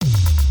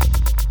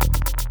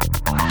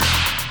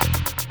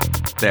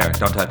There,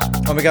 don't touch.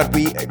 Oh my God,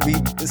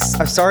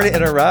 I'm sorry to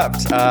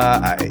interrupt.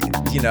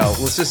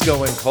 Let's just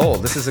go in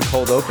cold. This is a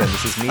cold open.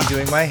 This is me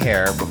doing my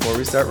hair before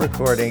we start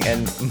recording,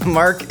 and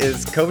Mark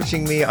is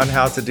coaching me on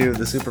how to do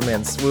the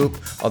Superman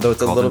swoop, although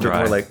it's a little bit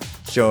more like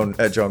Joan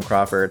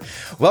Crawford.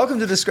 Welcome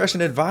to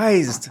Discretion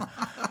Advised.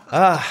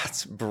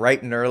 It's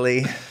bright and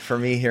early for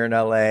me here in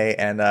LA,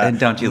 and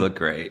don't you look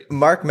great?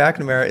 Mark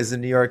McNamara is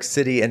in New York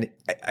City, and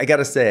I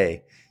gotta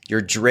say,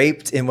 you're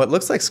draped in what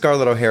looks like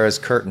Scarlett O'Hara's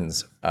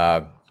curtains.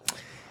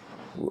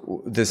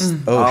 This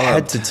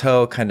head to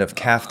toe kind of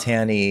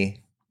caftani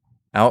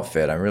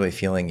outfit. I'm really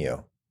feeling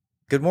you.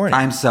 Good morning.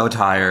 I'm so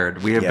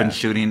tired. We have been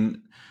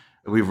shooting.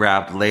 We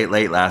wrapped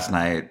late last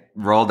night,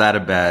 rolled out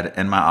of bed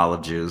in my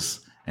olive juice,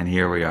 and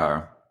here we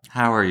are.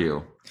 How are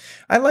you?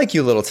 I like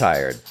you a little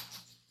tired.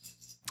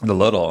 I'm a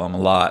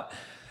lot.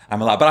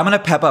 But I'm going to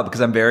pep up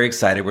because I'm very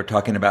excited. We're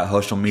talking about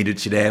social media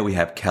today. We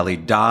have Kelly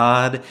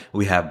Dodd,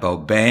 we have Bo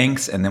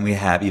Banks, and then we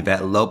have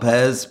Yvette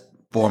Lopez,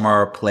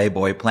 former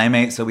Playboy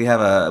Playmate. So we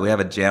have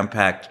a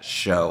jam-packed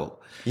show.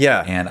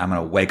 Yeah. And I'm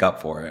going to wake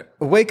up for it.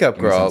 Wake up,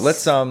 girl.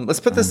 Let's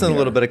put this in a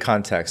little bit of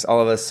context. All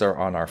of us are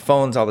on our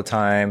phones all the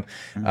time.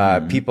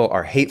 People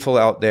are hateful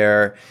out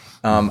there.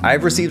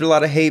 I've received a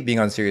lot of hate being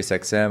on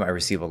SiriusXM. I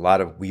receive a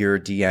lot of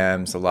weird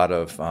DMs, a lot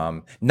of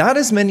not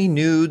as many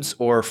nudes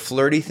or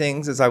flirty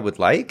things as I would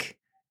like.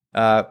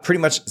 Pretty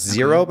much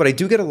zero, but I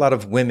do get a lot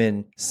of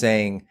women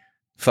saying,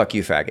 "Fuck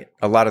you, faggot."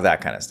 A lot of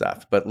that kind of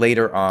stuff. But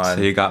later on,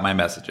 so you got my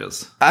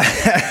messages.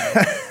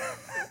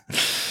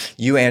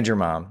 You and your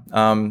mom.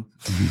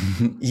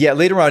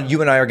 Later on,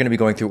 you and I are going to be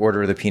going through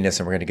Order of the Penis,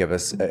 and we're going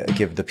to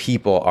give the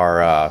people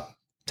our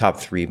top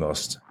 3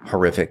 most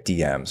horrific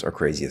DMs or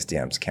craziest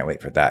DMs. Can't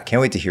wait for that.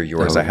 Can't wait to hear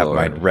yours. I have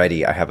mine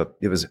ready.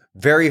 It was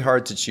very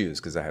hard to choose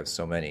because I have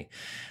so many.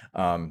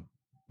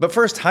 But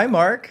first, hi,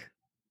 Mark.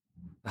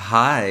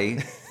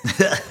 Hi.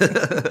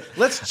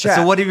 Let's chat.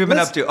 So what have you been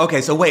up to?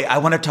 Okay, so wait, I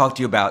want to talk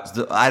to you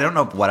about, I don't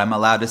know what I'm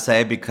allowed to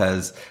say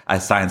because I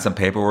signed some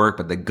paperwork,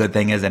 but the good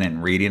thing is I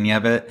didn't read any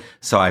of it.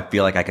 So I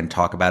feel like I can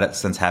talk about it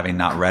since having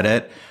not read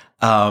it.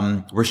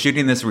 We're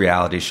shooting this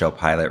reality show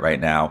pilot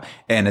right now,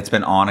 and it's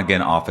been on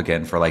again, off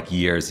again for like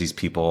years. These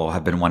people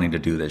have been wanting to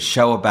do this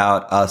show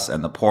about us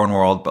and the porn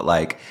world, but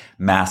like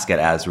mask it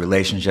as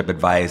relationship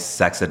advice,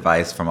 sex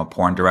advice from a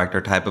porn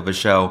director type of a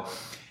show.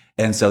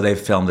 And so they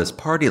filmed this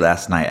party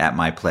last night at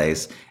my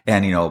place,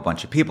 and, a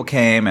bunch of people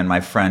came, and my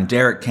friend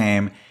Derek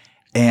came,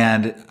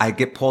 and I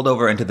get pulled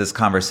over into this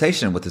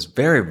conversation with this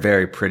very,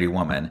 very pretty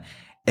woman.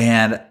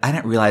 And I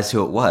didn't realize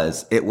who it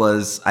was.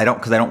 Because I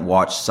don't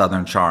watch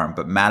Southern Charm,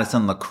 but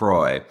Madison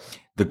LaCroix,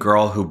 the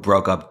girl who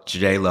broke up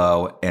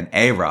J-Lo and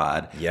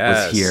A-Rod,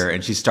 was here,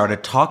 and she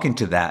started talking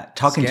to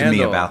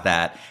me about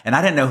that, and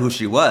I didn't know who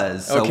she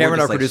was. So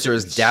Cameron, our producer,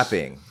 is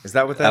dapping. Is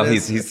that what that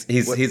is?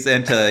 He's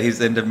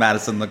into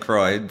Madison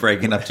LaCroix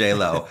breaking up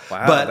J-Lo.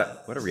 Wow,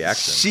 but what a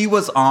reaction! She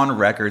was on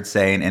record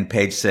saying in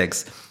Page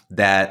Six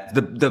that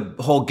the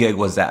whole gig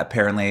was that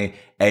apparently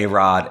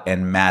A-Rod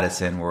and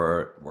Madison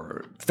were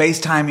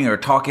FaceTiming or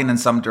talking in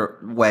some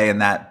way,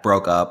 and that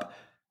broke up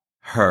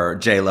her,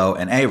 J-Lo,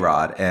 and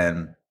A-Rod.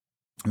 And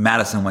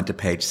Madison went to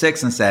Page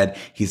Six and said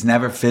he's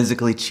never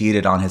physically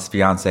cheated on his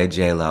fiancée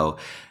J-Lo.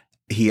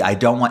 I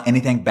don't want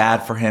anything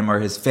bad for him or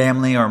his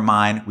family or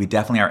mine. We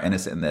definitely are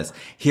innocent in this.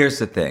 Here's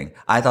the thing.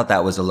 I thought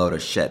that was a load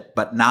of shit,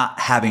 but not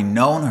having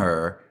known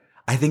her,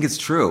 I think it's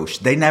true.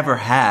 They never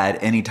had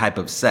any type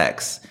of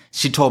sex.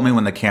 She told me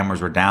when the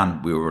cameras were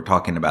down, we were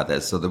talking about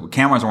this. So the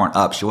cameras weren't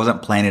up. She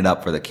wasn't playing it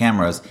up for the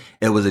cameras.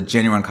 It was a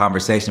genuine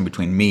conversation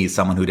between me,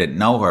 someone who didn't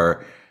know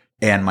her,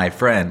 and my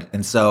friend.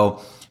 And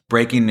so,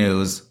 breaking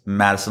news,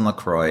 Madison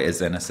LaCroix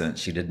is innocent.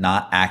 She did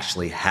not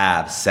actually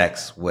have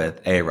sex with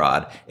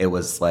A-Rod. It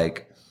was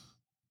like,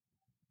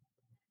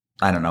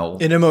 I don't know.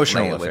 An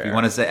emotional affair. If you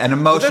want to say an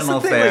emotional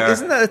affair. Like,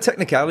 isn't that a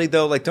technicality,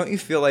 though? Like, don't you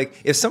feel like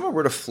if someone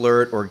were to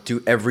flirt or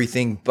do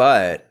everything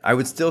but, I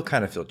would still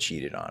kind of feel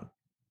cheated on?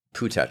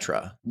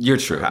 Putetra. You're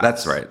true. Perhaps.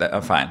 That's right.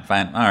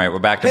 Fine. All right, we're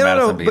back to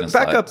Madison being a slut.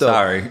 Back up, though.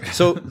 Sorry.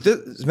 So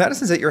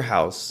Madison's at your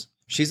house.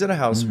 She's at a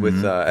house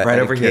with... right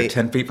over here,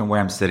 10 feet from where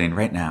I'm sitting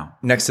right now.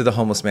 Next to the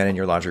homeless man in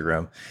your laundry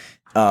room.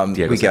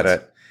 We get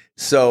it.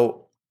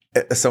 So,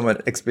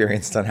 someone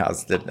experienced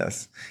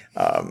unhousedness.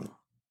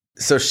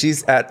 So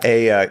she's at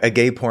a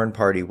gay porn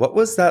party. What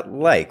was that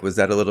like? Was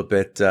that a little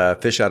bit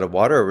fish out of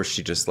water, or was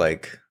she just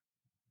like...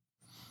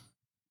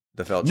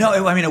 No,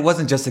 it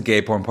wasn't just a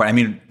gay porn party. I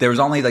mean, there was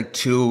only like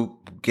 2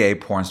 gay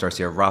porn stars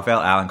here. Raphael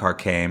Alencar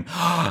came.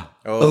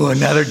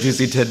 Another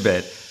juicy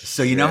tidbit.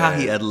 So you know how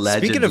he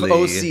allegedly... Speaking of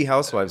OC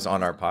Housewives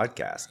on our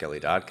podcast, Kelly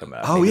Dodd come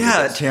out. Oh,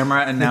 yeah,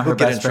 Tamara and now her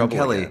best friend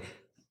Kelly. Again.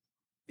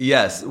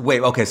 Yes.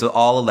 Wait, okay, so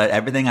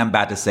everything I'm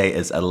about to say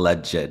is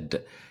alleged.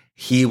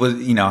 He was,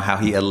 how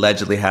he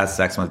allegedly has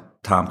sex with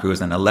Tom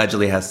Cruise and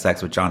allegedly has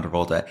sex with John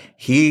Travolta.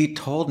 He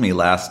told me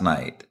last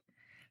night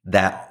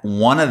that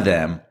one of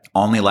them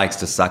only likes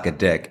to suck a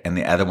dick and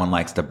the other one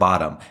likes to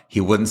bottom.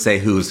 He wouldn't say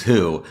who's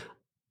who.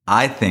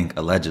 I think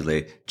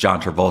allegedly John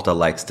Travolta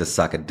likes to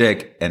suck a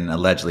dick and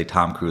allegedly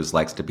Tom Cruise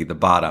likes to be the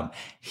bottom.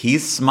 He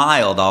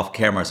smiled off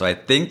camera, so I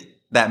think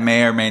that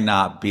may or may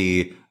not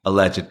be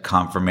alleged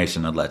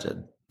confirmation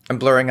alleged. I'm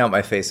blurring out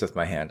my face with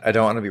my hand. I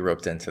don't want to be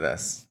roped into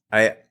this.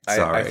 I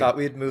thought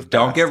we'd move past.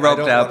 Don't get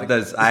roped out.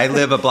 I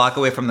live a block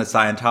away from the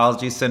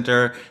Scientology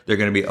Center. They're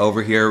going to be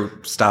over here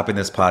stopping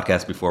this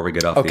podcast before we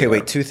get off. Okay,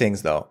 wait. Two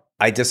things though.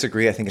 I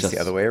disagree. I think it's the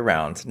other way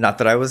around. Not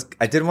that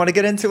I didn't want to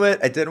get into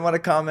it. I didn't want to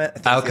comment.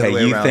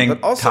 Okay, you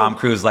think also, Tom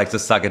Cruise likes to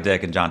suck a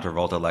dick and John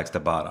Travolta likes to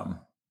bottom?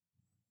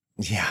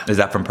 Yeah. Is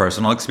that from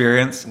personal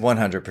experience?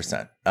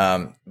 100%.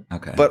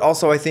 Okay. But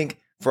also I think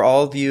for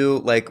all of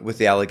you, like with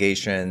the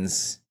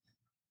allegations,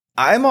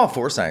 I'm all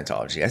for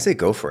Scientology. I say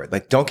go for it.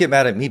 Like, don't get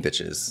mad at me,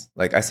 bitches.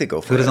 Like, I say go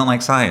for it. Who doesn't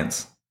like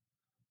science?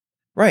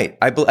 Right.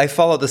 I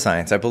follow the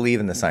science. I believe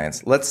in the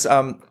science.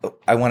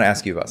 I want to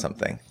ask you about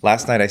something.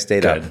 Last night I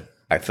stayed up.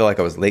 I feel like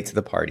I was late to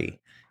the party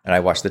and I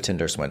watched The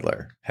Tinder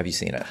Swindler. Have you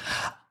seen it?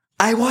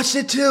 I watched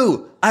it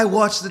too. I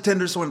watched The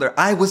Tinder Swindler.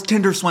 I was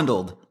Tinder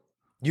swindled.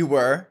 You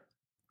were?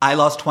 I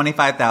lost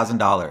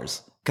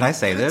 $25,000. Can I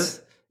say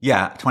this?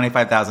 Yeah,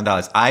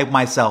 $25,000. I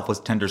myself was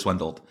Tinder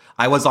swindled.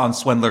 I was on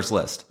Swindler's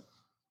List.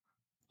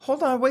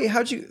 Hold on, wait,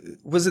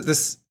 was it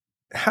this,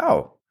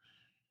 how?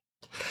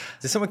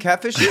 Did someone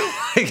catfish you?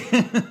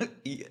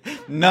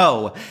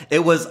 No, it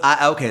was,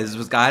 this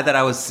was a guy that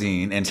I was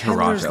seeing in Tinder's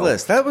Toronto.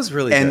 List, that was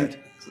really good.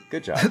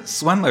 Good job.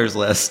 Swindler's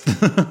List. This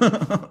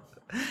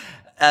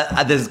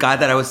guy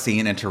that I was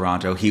seeing in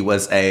Toronto, he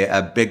was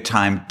a big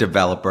time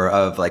developer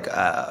of like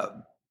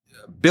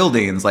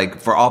buildings, like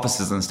for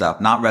offices and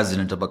stuff, not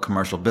residential, but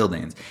commercial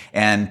buildings.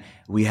 And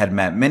we had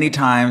met many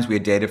times. We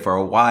had dated for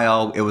a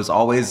while. It was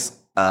always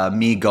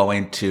me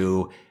going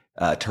to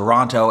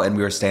Toronto, and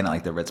we were staying at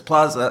like the Ritz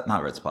Carlton,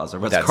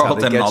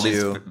 and all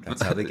these.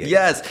 That's how they get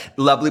yes,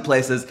 lovely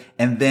places.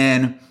 And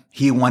then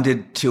he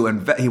wanted to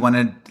invest.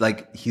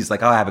 He's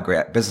like, oh, I have a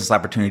great business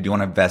opportunity. Do you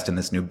want to invest in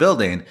this new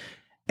building?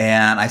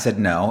 And I said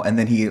no. And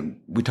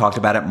then we talked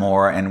about it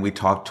more, and we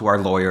talked to our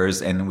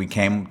lawyers, and we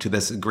came to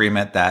this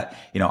agreement that,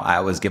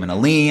 I was given a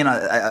lien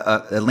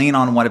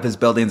on one of his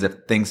buildings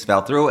if things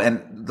fell through.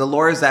 And the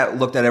lawyers that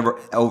looked at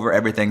over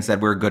everything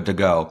said we were good to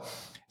go.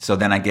 So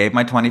then I gave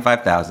my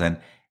 $25,000,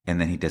 and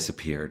then he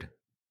disappeared.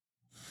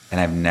 And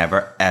I've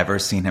never, ever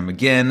seen him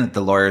again.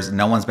 The lawyers,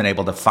 no one's been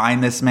able to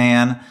find this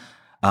man.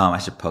 I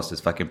should post his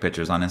fucking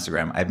pictures on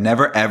Instagram. I've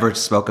never, ever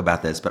spoke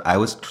about this, but I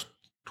was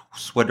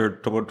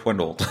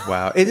twindled.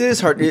 Wow. It is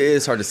hard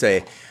to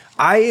say.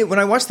 When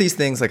I watch these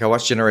things, like I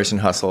watched Generation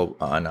Hustle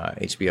on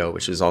HBO,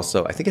 which is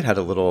also, I think it had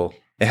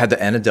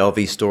the Anna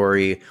Delvey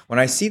story. When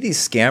I see these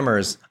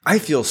scammers, I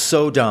feel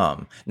so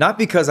dumb. Not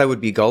because I would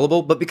be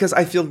gullible, but because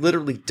I feel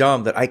literally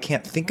dumb that I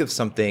can't think of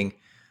something.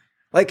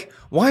 Like,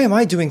 why am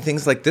I doing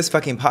things like this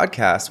fucking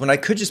podcast when I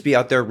could just be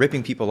out there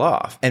ripping people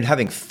off and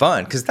having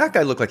fun? Because that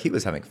guy looked like he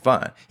was having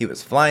fun. He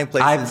was flying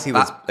places. He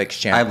was like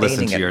champagning. I've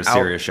listened to your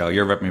serious show.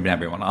 You're ripping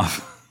everyone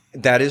off.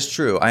 That is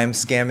true. I am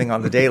scamming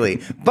on the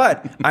daily.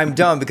 But I'm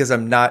dumb because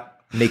I'm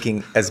not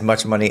making as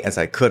much money as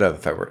I could have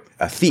if I were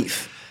a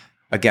thief.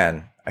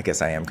 Again, I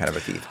guess I am kind of a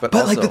thief. But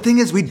also, like the thing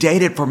is, we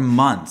dated for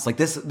months. Like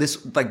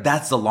this like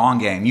that's the long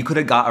game. You could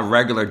have got a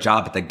regular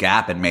job at the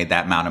Gap and made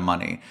that amount of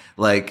money.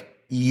 Like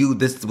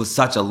this was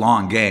such a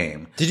long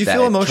game. Did you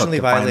feel emotionally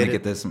violated?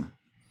 Get this.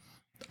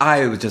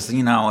 I was just,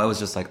 it was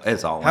just like,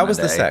 it's all. How was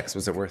the sex?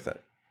 Was it worth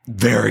it?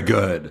 Very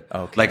good.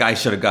 Okay. Like I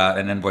should have got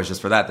an invoice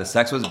just for that. The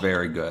sex was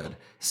very good.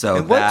 So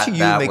and what to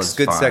you makes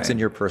good fine. Sex in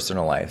your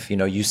personal life?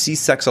 You see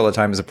sex all the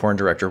time as a porn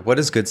director. What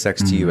is good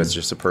sex to you as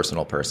just a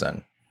personal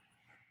person?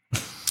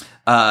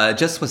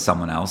 Just with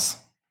someone else.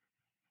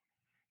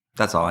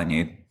 That's all I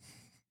need.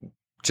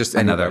 Just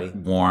another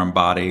warm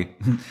body.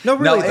 No,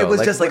 really. No, it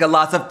was just like a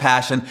lots of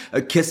passion.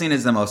 Kissing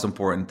is the most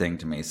important thing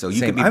to me. So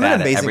you can be I'm bad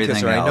an amazing at everything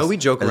kisser. else. I know we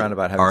joke around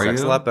about having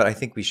sex a lot, but I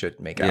think we should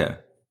make out. Yeah.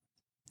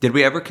 Did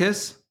we ever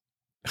kiss?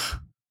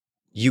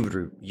 You would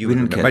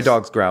remember. My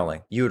dog's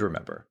growling. You would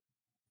remember.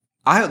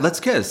 Let's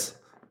kiss.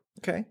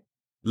 Okay.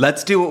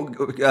 Let's do,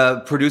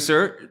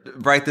 producer,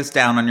 write this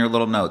down on your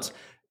little notes.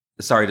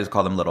 Sorry to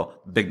call them little,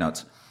 big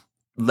notes.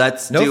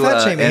 Let's do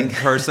an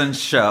in-person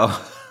show.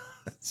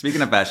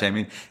 Speaking of fat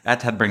shaming, I had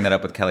to bring that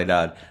up with Kelly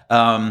Dodd.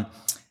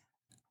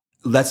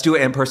 Let's do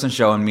an in-person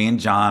show, and me and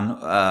John,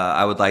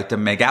 I would like to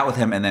make out with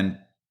him and then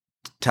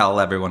tell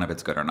everyone if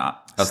it's good or not.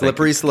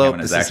 Slippery slope.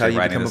 This is how you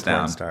become a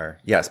porn star.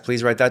 Yes,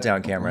 please write that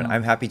down, Cameron.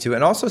 I'm happy to.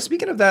 And also,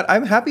 speaking of that,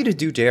 I'm happy to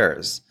do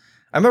dares.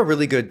 I'm a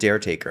really good dare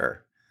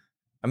taker.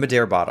 I'm a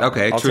dare bottom.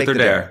 Okay, truth or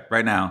dare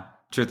right now.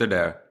 Truth or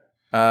dare.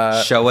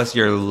 Show us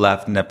your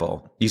left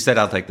nipple. You said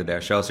I'll take the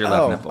dare. Show us your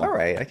left nipple. All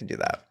right, I can do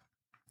that.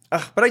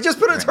 But I just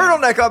put a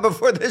turtleneck on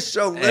before this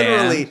show,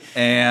 literally.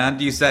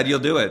 And you said you'll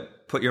do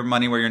it. Put your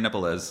money where your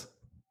nipple is.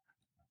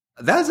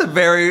 That's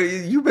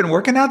you've been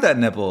working out that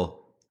nipple.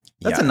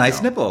 That's a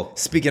nice nipple.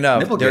 Speaking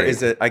of,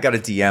 I got a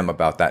DM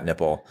about that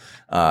nipple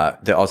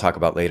that I'll talk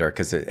about later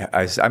because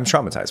I'm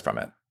traumatized from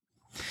it.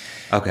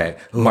 Okay.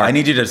 Ooh, I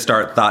need you to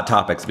start thought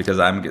topics because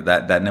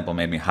that nipple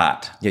made me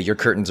hot. Yeah, your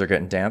curtains are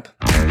getting damp.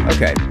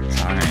 Okay.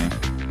 Sorry.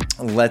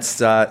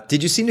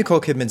 Did you see Nicole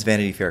Kidman's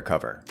Vanity Fair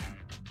cover?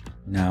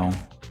 No.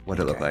 What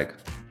did it look like?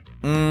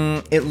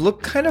 It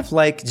looked kind of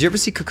like. Did you ever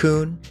see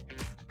Cocoon?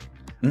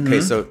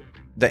 Okay, so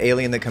the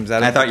alien that comes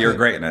out. I thought you were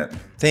great in it.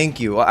 Thank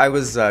you. Well, I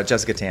was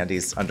Jessica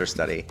Tandy's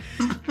understudy.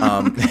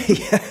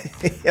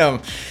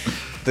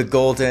 The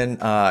golden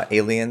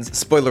aliens.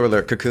 Spoiler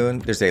alert: Cocoon.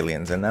 There's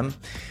aliens in them.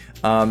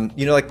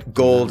 Like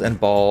gold and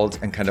bald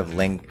and kind of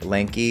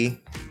lanky.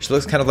 She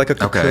looks kind of like a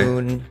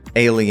cocoon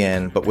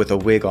alien, but with a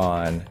wig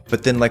on.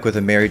 But then, like with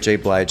a Mary J.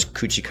 Blige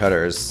coochie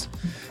cutters,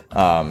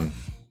 kind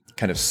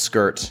of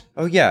skirt.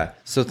 Oh yeah.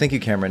 So thank you,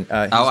 Cameron.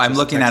 I'm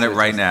looking at it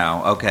right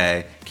now.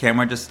 Okay,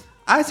 Cameron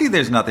I see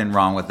there's nothing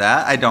wrong with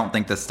that. I don't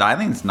think the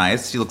styling's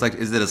nice. She looks like,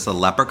 is it a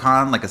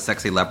leprechaun, like a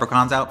sexy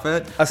leprechaun's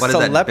outfit? What is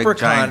that big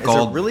giant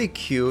gold? Is a really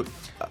cute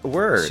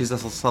word. She's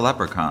a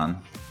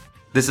leprechaun.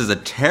 This is a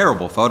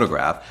terrible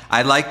photograph.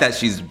 I like that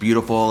she's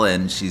beautiful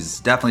and she's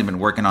definitely been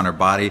working on her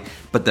body,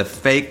 but the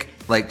fake,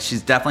 like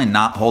she's definitely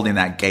not holding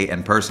that gait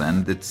in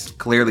person. It's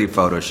clearly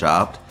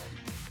photoshopped.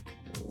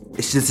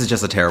 This is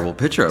just a terrible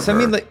picture of her. I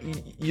mean, like,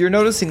 you're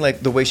noticing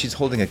like the way she's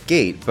holding a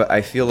gait, but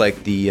I feel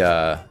like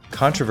the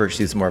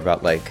controversy is more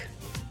about like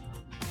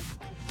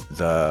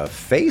the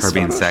face, her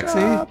being sexy.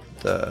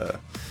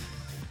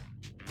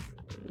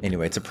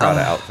 Anyway, it's a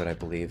Prada outfit, I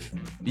believe.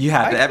 You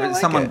have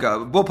to.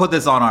 Go. We'll put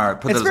this on our.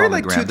 It's very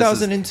like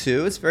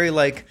 2002. It's very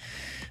like.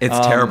 It's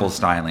terrible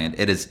styling.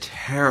 It is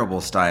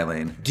terrible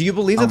styling. Do you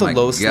believe that the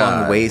low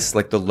slung waist,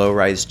 like the low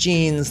rise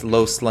jeans,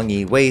 low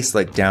slungy waist,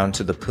 like down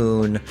to the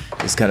poon,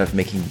 is kind of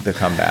making the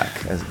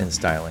comeback in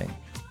styling?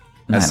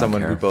 As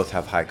someone who both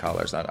have high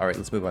collars on. All right,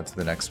 let's move on to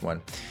the next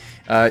one.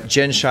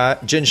 Jen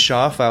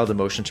Shaw filed a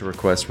motion to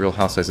request Real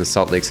Housewives of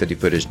Salt Lake City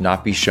footage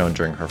not be shown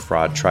during her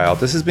fraud trial.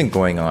 This has been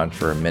going on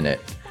for a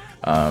minute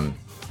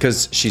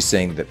because she's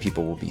saying that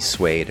people will be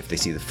swayed if they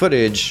see the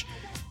footage.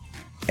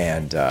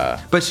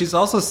 But she's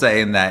also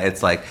saying that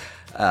it's like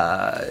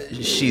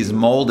she's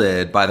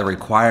molded by the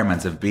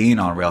requirements of being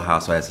on Real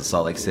Housewives of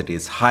Salt Lake City.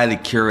 It's highly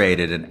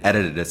curated and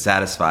edited to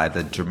satisfy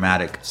the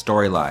dramatic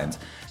storylines.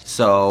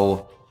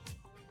 So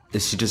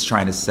is she just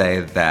trying to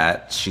say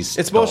that she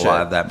stole a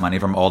lot of that money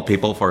from old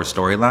people for a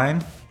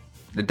storyline?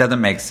 It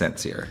doesn't make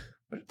sense here.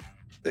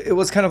 It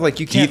was kind of like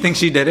you can't... Do you think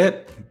she did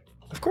it?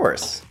 Of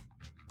course.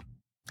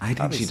 I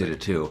think she did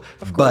it too,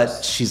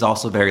 but she's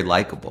also very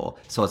likable,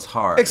 so it's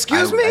hard.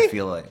 Excuse me? I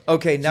feel like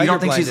okay. Now you don't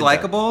think she's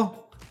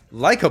likable?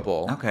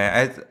 Likable.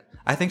 Okay,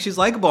 I think she's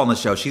likable on the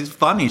show. She's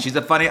funny. She's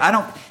a funny. I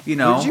don't.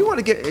 Would you want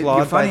to get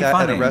clawed by that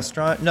at a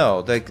restaurant?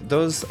 No, like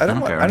those. I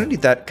don't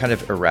need that kind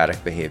of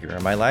erratic behavior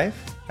in my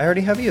life. I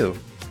already have you.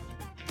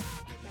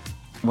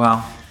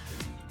 Well,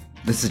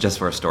 this is just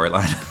for a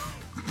storyline.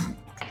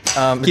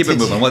 Keep it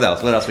moving. What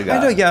else? What else we got?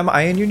 I know. Yeah, I'm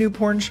eyeing your new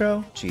porn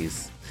show.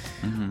 Jeez.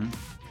 Mm-hmm.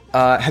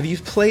 Have you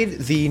played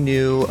the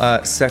new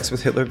Sex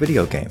with Hitler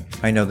video game?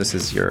 I know this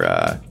is your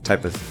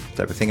type of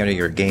thing. I know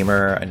you're a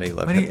gamer. I know you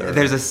love Hitler.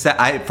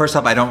 First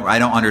off, I don't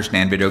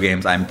understand video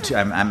games. I'm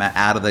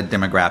out of the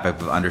demographic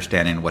of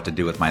understanding what to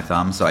do with my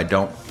thumb, so I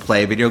don't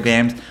play video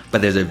games.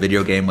 But there's a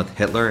video game with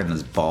Hitler and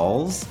his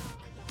balls.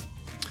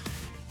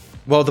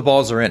 Well, the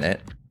balls are in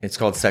it. It's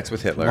called Sex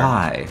with Hitler.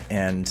 Why?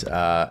 And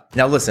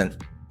now listen,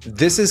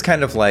 this is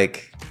kind of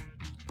like.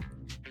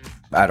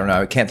 I don't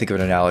know. I can't think of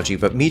an analogy,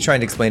 but me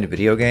trying to explain a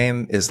video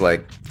game is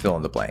like fill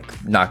in the blank.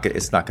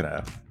 It's not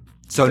gonna.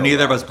 So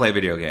neither of us play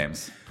video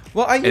games.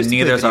 Well, I used and to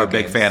neither play is our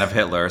big fan of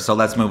Hitler. So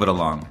let's move it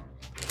along.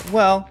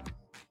 Well,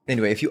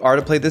 anyway, if you are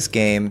to play this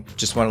game,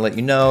 just want to let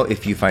you know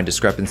if you find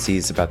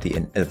discrepancies about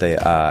the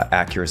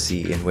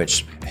accuracy in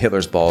which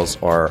Hitler's balls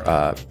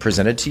are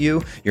presented to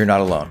you, you're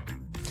not alone.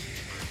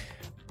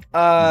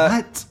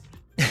 What?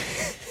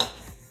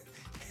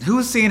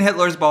 Who's seen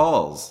Hitler's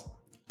balls?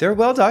 They're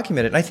well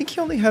documented. I think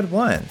he only had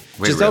one.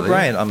 Wait, Giselle really?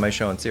 Bryant on my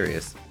show on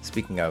Sirius.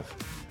 Speaking of,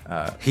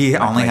 he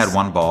only had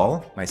one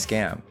ball. My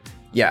scam.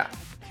 Yeah,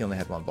 he only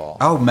had one ball.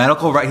 Oh,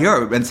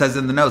 here it says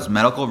in the notes,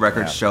 medical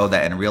records show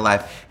that in real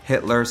life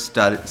Hitler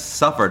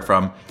suffered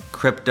from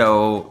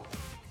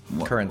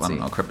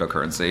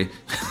cryptocurrency.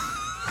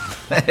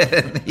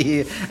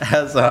 He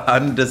has an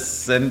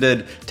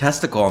undescended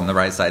testicle on the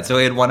right side. So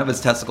he had one of his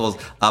testicles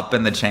up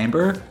in the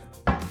chamber.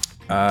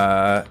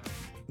 Yeah,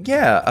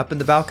 up in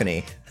the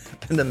balcony.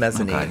 In the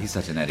mezzanine. Oh God, he's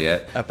such an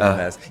idiot. Up in the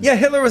mess. Yeah,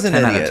 Hitler was an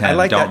idiot. I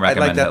like Don't that.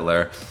 recommend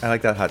Hitler. I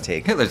like that hot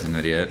take. Hitler's an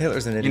idiot.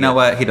 Hitler's an idiot. You know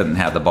what? He doesn't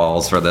have the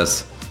balls for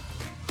this.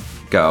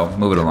 Go.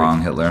 Move it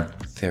along, Hitler.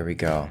 There we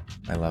go.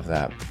 I love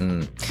that.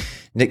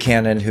 Nick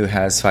Cannon, who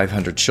has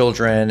 500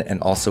 children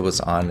and also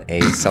was on a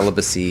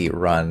celibacy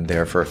run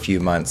there for a few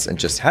months and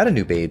just had a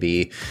new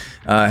baby,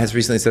 has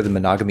recently said that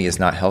monogamy is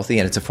not healthy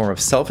and it's a form of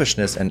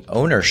selfishness and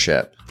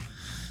ownership.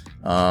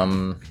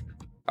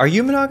 Are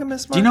you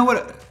monogamous, Mark? Do you know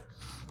what...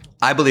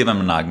 I believe in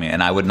monogamy,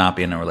 and I would not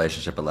be in a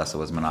relationship unless it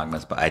was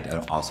monogamous, but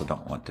I also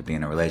don't want to be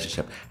in a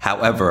relationship.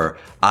 However,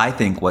 I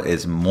think what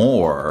is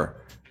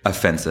more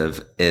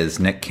offensive is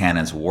Nick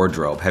Cannon's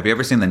wardrobe. Have you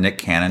ever seen the Nick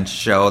Cannon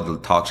show, the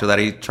talk show that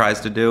he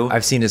tries to do?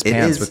 I've seen his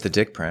pants with the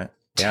dick print.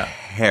 Yeah.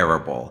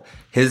 Terrible.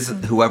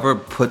 Whoever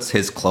puts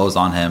his clothes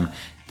on him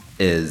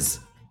is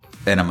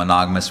in a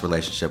monogamous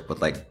relationship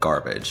with like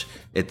garbage.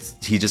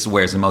 He just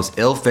wears the most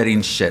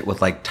ill-fitting shit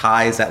with like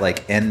ties that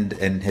like end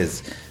in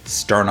his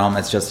sternum.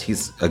 It's just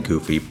he's a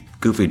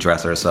goofy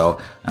dresser. So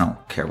I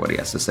don't care what he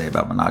has to say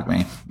about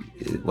monogamy.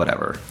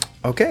 Whatever.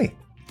 Okay.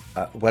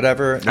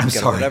 Whatever. I'm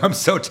sorry. Whatever. I'm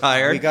so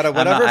tired. We got a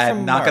whatever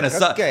from Mark.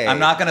 Okay. I'm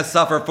not gonna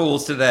suffer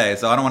fools today.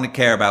 So I don't want to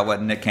care about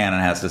what Nick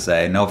Cannon has to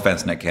say. No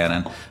offense, Nick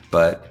Cannon,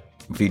 but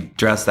if he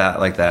dressed that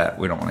like that,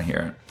 we don't want to hear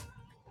it.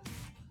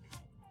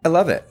 I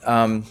love it.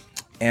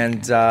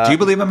 Do you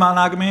believe in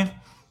monogamy?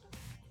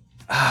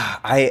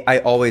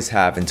 I always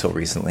have until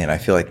recently, and I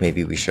feel like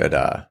maybe we should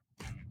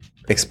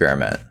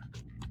experiment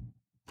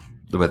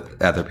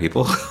With other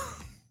people?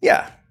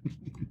 Yeah.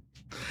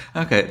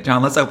 Okay,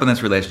 John, let's open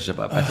this relationship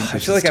up. I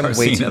feel like I'm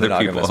way too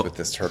monogamous with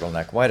this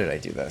turtleneck. Why did I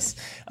do this?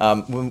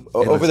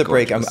 Over the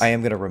break, I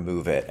am going to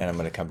remove it, and I'm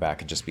going to come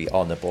back and just be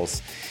all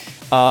nipples.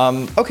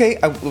 Okay,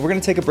 we're going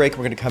to take a break.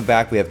 We're going to come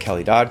back. We have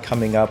Kelly Dodd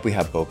coming up. We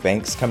have Bo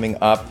Banks coming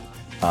up.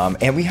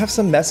 And we have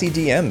some messy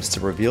DMs to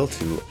reveal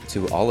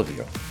to all of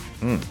you.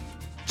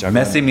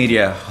 Messy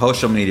media,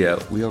 social media.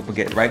 We'll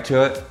get right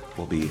to it.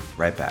 We'll be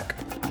right back.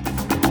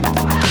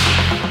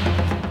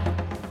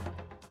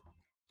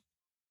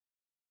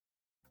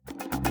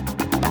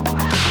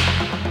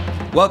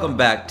 Welcome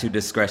back to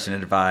Discretion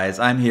Advised.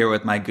 I'm here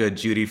with my good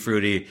Judy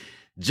Fruity,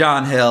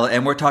 John Hill,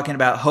 and we're talking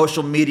about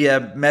social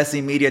media, messy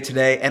media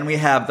today. And we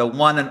have the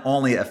one and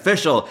only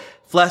official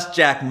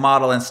Fleshjack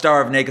model and star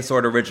of Naked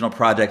Sword original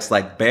projects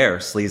like Bear,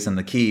 Sleaze and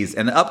the Keys,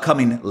 and the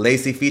upcoming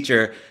Lacey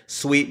feature,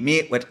 Sweet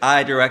Meat, which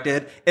I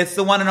directed. It's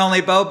the one and only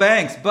Bo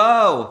Banks.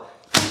 Bo!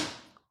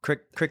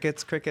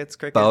 Crickets.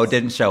 Bo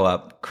didn't show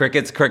up.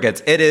 Crickets.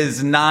 It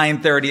is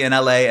 9:30 in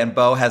LA and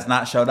Bo has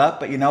not showed up.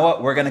 But you know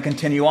what? We're going to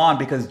continue on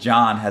because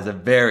John has a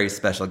very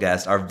special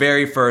guest. Our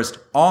very first,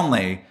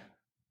 only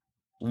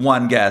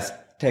one guest.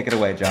 Take it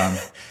away, John.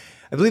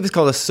 I believe it's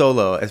called a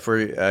solo, if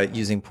we're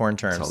using porn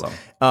terms.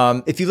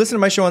 Solo. If you listen to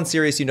my show on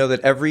Sirius, you know that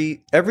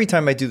every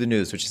time I do the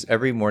news, which is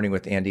every morning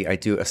with Andy, I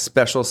do a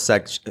special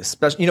section.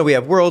 We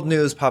have world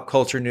news, pop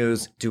culture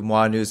news,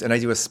 DeuxMoi news, and I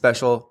do a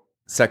special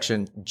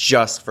section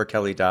just for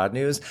Kelly Dodd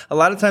news. A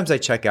lot of times I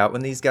check out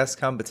when these guests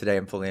come, but today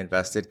I'm fully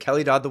invested.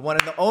 Kelly Dodd, the one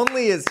and the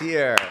only, is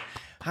here.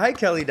 Hi,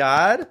 Kelly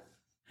Dodd.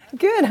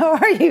 Good. How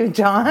are you,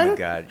 John? Oh my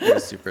God, you're a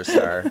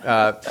superstar.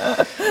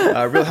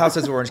 Real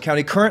Housewives of Orange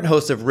County, current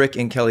host of Rick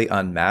and Kelly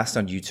Unmasked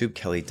on YouTube,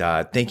 Kelly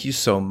Dodd. Thank you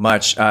so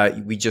much.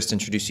 We just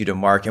introduced you to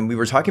Mark, and we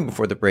were talking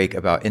before the break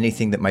about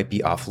anything that might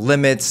be off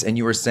limits, and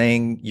you were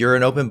saying you're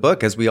an open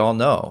book, as we all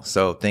know.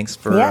 So thanks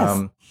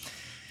for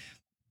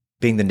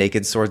being the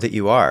naked sword that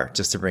you are,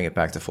 just to bring it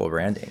back to full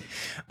branding.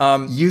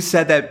 You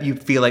said that you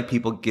feel like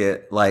people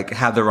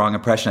have the wrong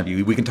impression of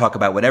you. We can talk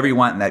about whatever you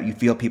want and that you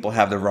feel people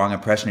have the wrong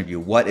impression of you.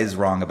 What is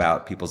wrong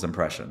about people's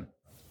impression?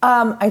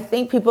 I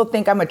think people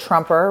think I'm a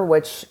Trumper,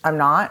 which I'm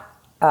not.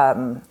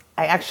 I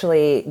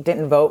actually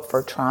didn't vote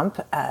for Trump.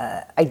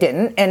 I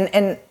didn't.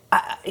 And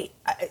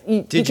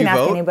you can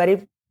ask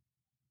anybody.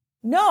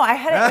 No, I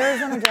had an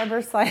Arizona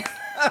driver's license.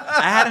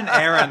 I had an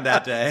errand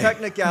that day.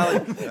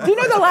 Technicality. Do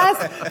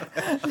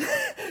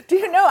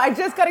you know I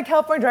just got a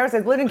California driver's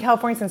license. I've lived in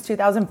California since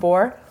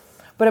 2004,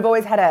 but I've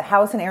always had a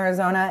house in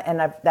Arizona, and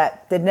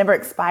that never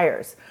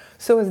expires.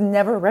 So I was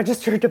never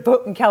registered to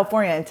vote in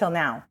California until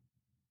now.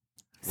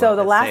 So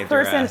the last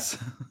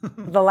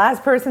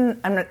person,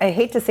 I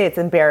hate to say it's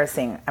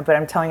embarrassing, but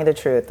I'm telling you the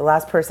truth. The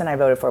last person I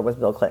voted for was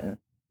Bill Clinton.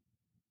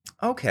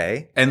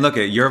 Okay. And look,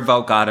 your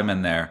vote got him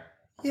in there.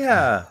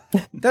 Yeah,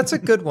 that's a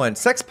good one.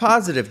 Sex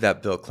positive,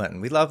 that Bill Clinton.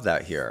 We love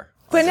that here.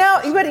 But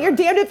you're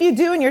damned if you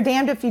do and you're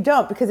damned if you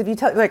don't. Because if you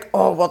tell, like,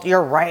 oh, well,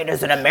 you're right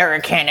as an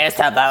American, it's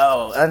a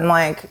vote. And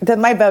like,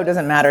 my vote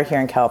doesn't matter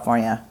here in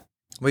California.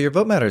 Well, your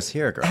vote matters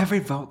here, girl. Every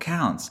vote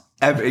counts.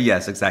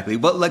 Yes, exactly.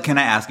 Well, look, can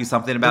I ask you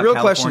something about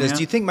California? The real question is, do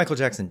you think Michael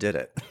Jackson did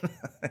it?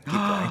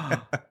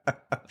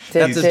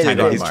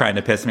 He's trying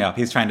to piss me off.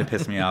 He's trying to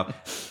piss me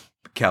off.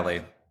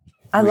 Kelly,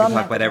 we can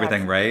talk about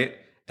everything, right?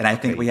 And I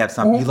think we have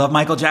some. You love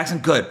Michael Jackson?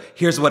 Good.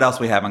 Here's what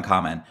else we have in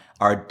common.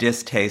 Our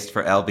distaste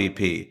for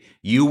LVP.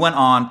 You went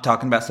on,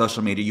 talking about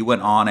social media, you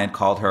went on and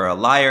called her a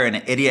liar and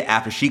an idiot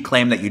after she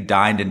claimed that you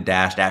dined and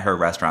dashed at her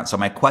restaurant. So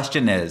my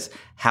question is,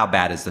 how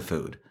bad is the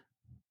food?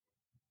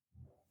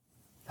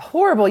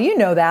 Horrible. You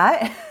know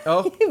that.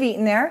 Oh. You've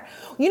eaten there.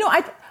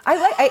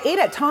 I ate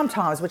at Tom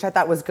Tom's, which I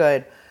thought was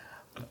good.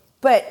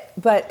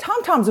 But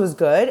Tom Tom's was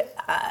good.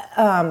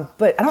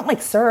 But I don't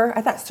like Sir.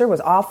 I thought Sir was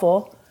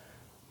awful.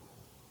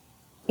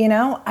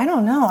 I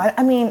don't know.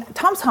 I mean,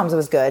 Tom Tom's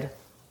was good,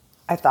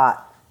 I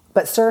thought.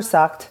 But Sir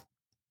sucked.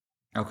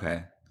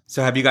 Okay.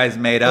 So have you guys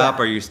made up?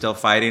 Or are you still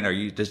fighting?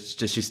 Does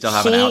she still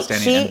have an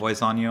outstanding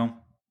invoice on you?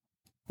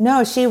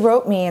 No, she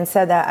wrote me and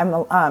said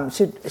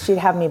that she'd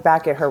have me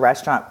back at her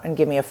restaurant and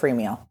give me a free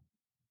meal.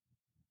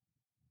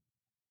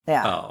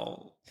 Yeah.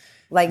 Oh.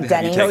 Like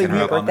Denny's for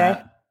your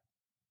birthday?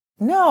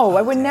 No,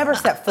 I would never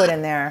set foot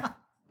in there.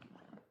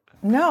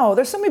 No,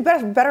 there's so many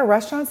better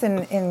restaurants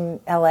in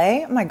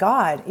LA. Oh my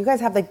God, you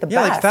guys have like the best.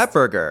 Yeah, like Fat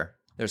Burger.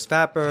 There's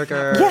Fat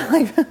Burger. Yeah,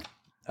 like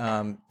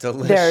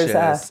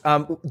Delicious.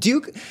 Do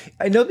you?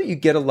 I know that you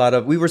get a lot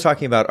of. We were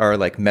talking about our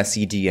like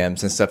messy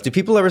DMs and stuff. Do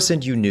people ever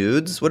send you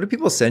nudes? What do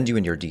people send you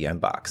in your DM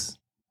box?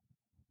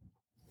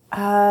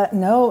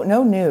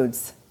 No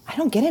nudes. I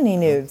don't get any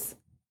nudes.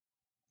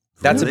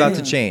 That's Really? about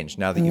to change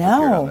now that you've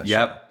appeared on this.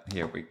 Yep.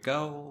 Here we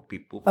go.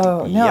 People.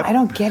 Oh no, Yep. I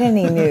don't get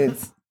any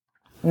nudes.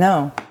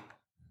 No.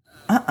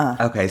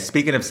 Okay.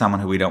 Speaking of someone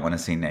who we don't want to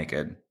see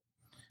naked,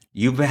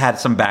 you've had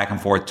some back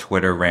and forth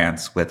Twitter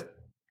rants with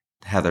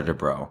Heather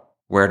Dubrow.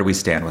 Where do we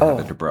stand with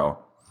Heather Dubrow?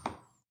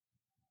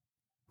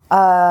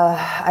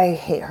 I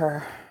hate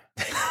her.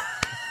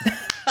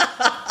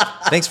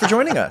 Thanks for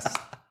joining us.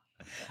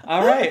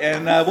 All right,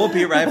 and we'll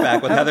be right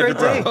back with Heather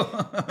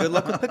Dubrow. Good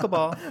luck with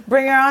pickleball.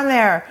 Bring her on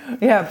there.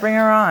 Yeah, bring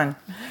her on.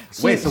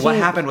 Wait, so what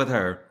happened with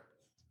her?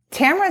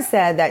 Tamara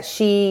said that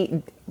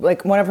she,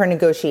 like, one of her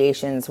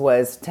negotiations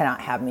was to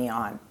not have me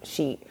on.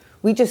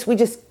 We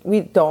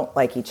don't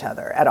like each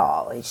other at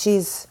all.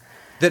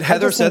 Did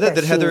Heather just say think that? that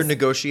Did Heather she's-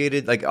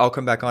 negotiated, like, I'll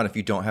come back on if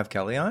you don't have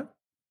Kelly on?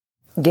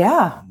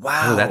 Yeah.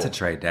 Wow. Oh, that's a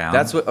trade down.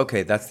 That's what,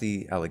 okay, that's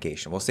the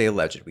allegation. We'll say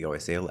alleged. We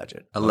always say alleged.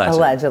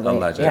 Allegedly,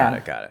 yeah.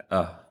 Got it.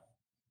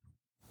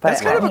 But,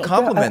 That's kind I of a mean,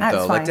 compliment, that's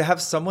though. Like, fine. to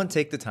have someone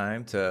take the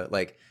time to,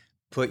 like,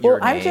 put your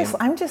Well, name.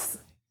 I'm just,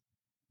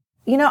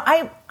 you know,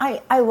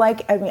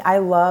 I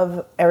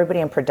love everybody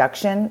in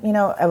production. You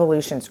know,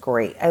 Evolution's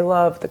great. I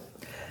love the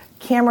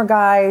camera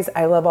guys.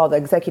 I love all the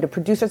executive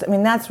producers. I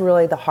mean, that's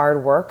really the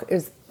hard work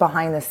is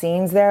behind the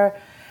scenes there.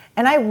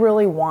 And I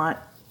really want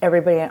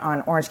everybody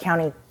on Orange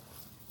County,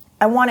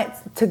 I want it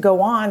to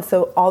go on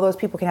so all those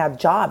people can have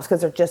jobs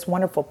because they're just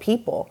wonderful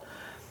people.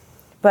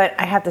 But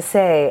I have to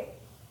say,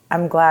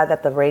 I'm glad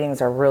that the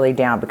ratings are really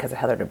down because of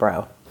Heather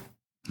Dubrow.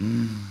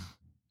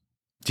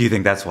 Do you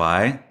think that's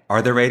why?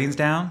 Are the ratings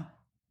down?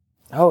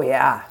 Oh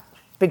yeah,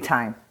 big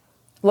time.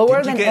 Lower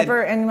Did you than get-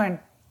 ever. Anyone?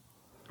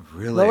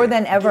 Really? Lower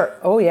than ever.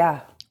 Oh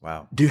yeah.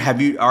 Wow.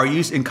 Are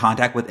you in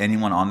contact with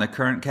anyone on the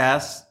current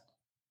cast?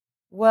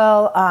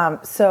 Well,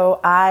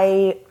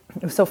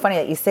 it was so funny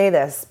that you say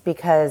this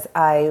because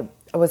I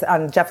was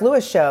on Jeff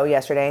Lewis' show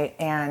yesterday,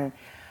 and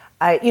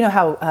you know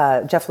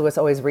how Jeff Lewis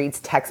always reads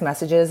text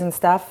messages and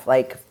stuff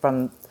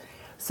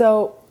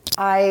so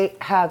I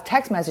have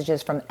text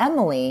messages from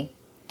Emily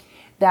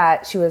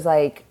that she was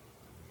like,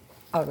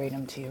 I'll read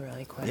them to you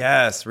really quick.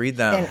 Yes, read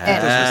them. And-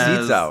 Get those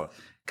receipts out.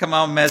 Come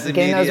on, Mezzy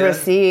Getting Media. those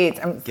receipts.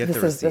 Get this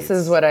the is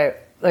receipts. what I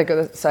like.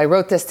 So I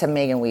wrote this to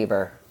Megan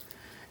Weaver,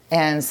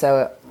 and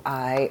so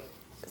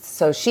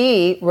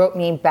she wrote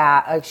me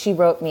back. She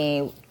wrote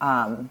me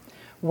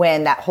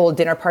when that whole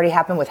dinner party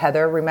happened with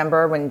Heather.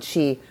 Remember when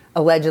she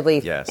allegedly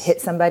Yes. hit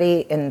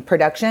somebody in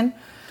production?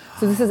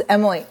 So this is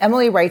Emily.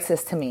 Emily writes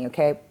this to me,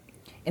 okay,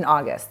 in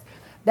August.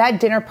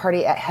 That dinner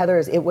party at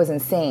Heather's, it was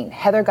insane.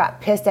 Heather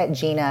got pissed at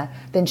Gina,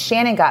 then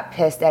Shannon got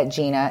pissed at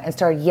Gina and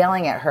started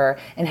yelling at her,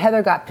 and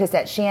Heather got pissed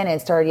at Shannon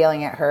and started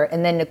yelling at her,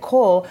 and then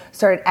Nicole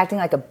started acting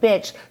like a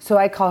bitch, so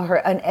I call her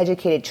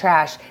uneducated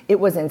trash. It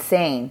was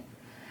insane.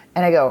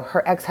 And I go,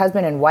 her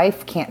ex-husband and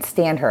wife can't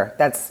stand her.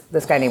 That's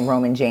this guy named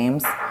Roman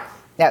James.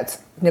 That's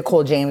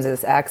Nicole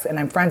James's ex, and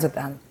I'm friends with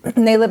them.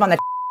 And they live on the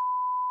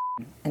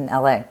in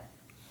LA.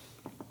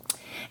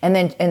 And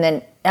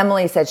then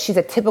Emily said she's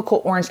a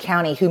typical Orange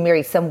County who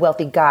married some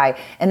wealthy guy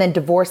and then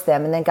divorced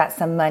them and then got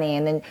some money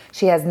and then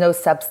she has no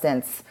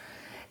substance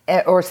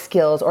or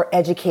skills or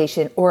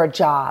education or a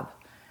job.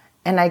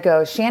 And I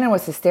go, Shannon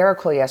was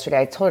hysterical yesterday.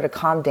 I told her to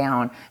calm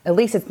down. At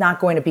least it's not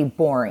going to be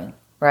boring,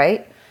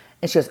 right?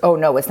 And she goes, oh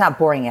no, it's not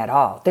boring at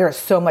all. There is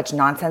so much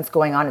nonsense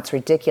going on. It's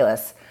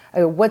ridiculous. I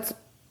go,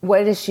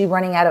 what is she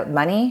running out of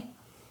money?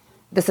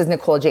 This is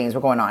Nicole James.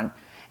 We're going on.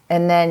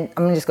 And then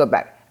I'm going to just go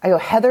back. I go,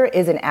 Heather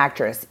is an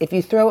actress. If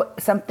you throw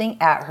something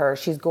at her,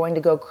 she's going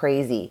to go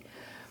crazy.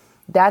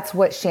 That's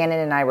what Shannon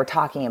and I were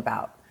talking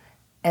about.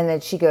 And then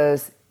she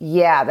goes,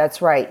 yeah,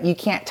 that's right. You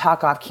can't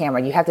talk off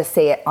camera. You have to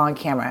say it on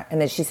camera.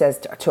 And then she says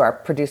to our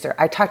producer,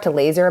 I talked to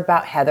Laser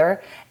about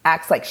Heather,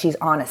 acts like she's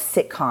on a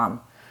sitcom.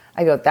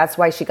 I go, that's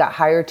why she got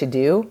hired to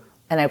do.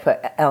 And I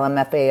put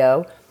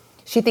LMFAO.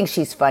 She thinks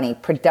she's funny.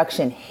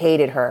 Production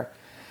hated her.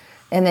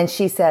 And then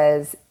she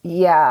says,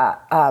 yeah,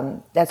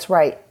 that's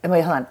right. And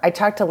wait, hold on. I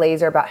talked to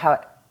Laser about how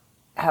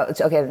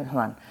it's okay. Hold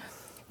on.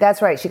 That's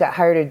right. She got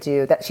hired to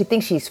do that. She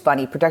thinks she's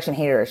funny. Production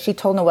hated her. She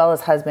told Noella's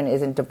husband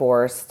isn't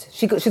divorced.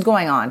 She's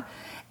going on.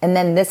 And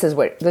then this is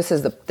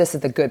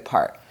the good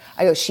part.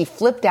 I go, she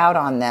flipped out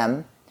on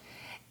them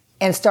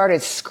and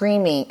started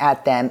screaming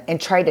at them and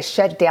tried to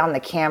shut down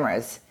the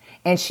cameras.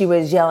 And she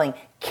was yelling,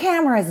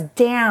 cameras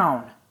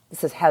down.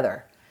 This is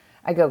Heather.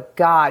 I go,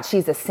 God,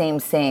 she's the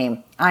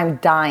same. I'm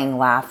dying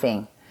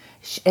laughing.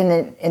 And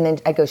then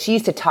I go, she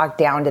used to talk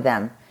down to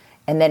them.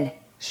 And then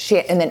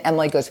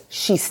Emily goes,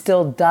 she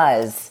still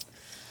does.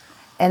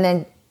 And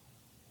then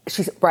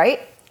she's right.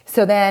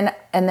 So then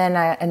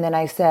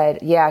I said,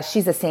 yeah,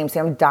 she's the same.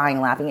 I'm dying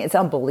laughing. It's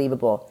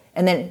unbelievable.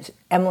 And then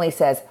Emily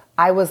says,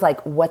 I was like,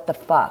 what the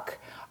fuck?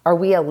 Are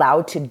we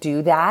allowed to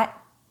do that?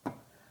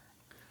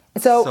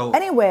 So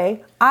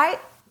anyway,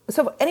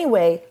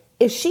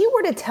 if she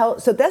were to tell,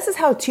 so this is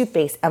how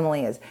two-faced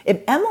Emily is.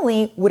 If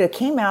Emily would have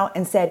came out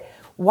and said,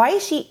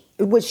 what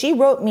she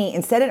wrote me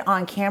and said it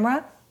on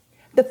camera,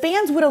 the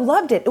fans would have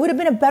loved it. It would have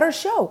been a better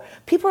show.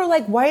 People are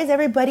like, why is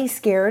everybody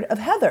scared of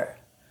Heather?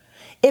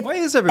 If Why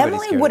is everybody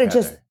Emily scared would of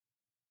have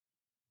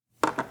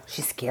Heather?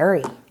 she's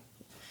scary.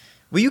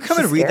 Will you come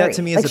She's and read scary. that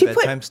to me Like, as a she put-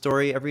 bedtime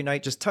story every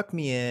night? Just tuck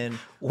me in.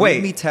 Wait,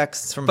 read me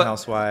texts from but-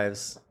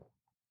 housewives.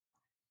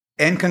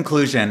 In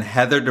conclusion,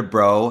 Heather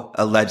Dubrow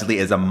allegedly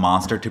is a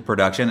monster to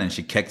production, and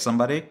she kicked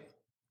somebody.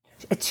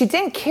 She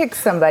didn't kick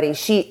somebody.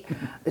 She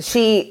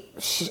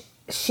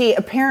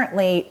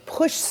apparently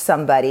pushed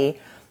somebody,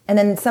 and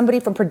then somebody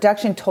from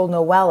production told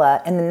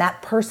Noella, and then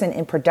that person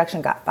in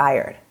production got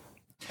fired.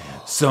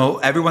 So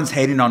everyone's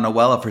hating on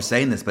Noella for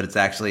saying this, but it's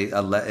actually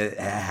it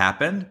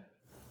happened.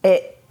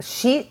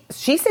 She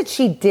said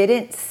she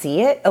didn't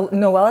see it.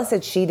 Noella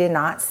said she did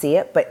not see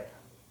it, but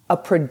a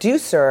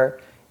producer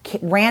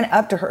ran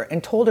up to her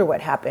and told her what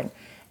happened.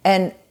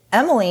 And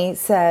Emily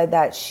said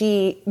that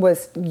she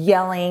was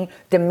yelling,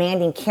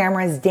 demanding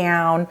cameras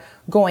down,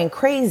 going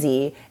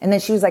crazy. And then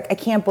she was like, I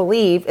can't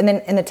believe. And then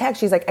in the text,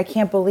 she's like, I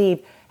can't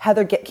believe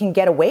Heather can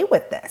get away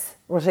with this.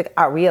 We're like,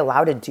 are we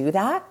allowed to do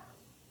that?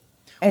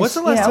 And What's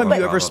the last time you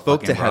Bravo, ever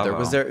spoke to fucking Heather?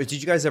 bravo. Did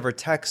you guys ever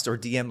text or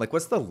DM? Like,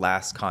 what's the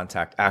last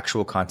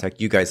actual contact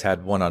you guys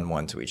had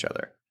one-on-one to each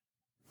other?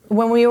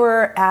 When we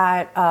were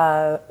at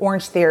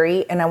Orange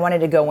Theory and I wanted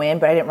to go in,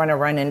 but I didn't want to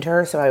run into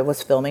her, so I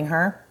was filming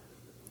her.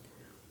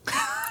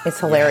 It's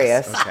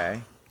hilarious.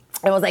 Okay.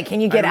 I was like,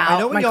 can you get out? I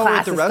know when My y'all were at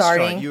class the is restaurant,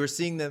 starting. you were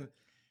seeing them.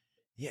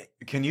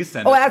 Can you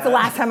send? Oh, us that's the that?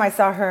 last time I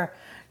saw her.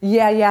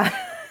 Yeah.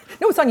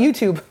 No, it's on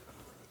YouTube.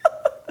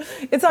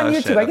 It's on Oh,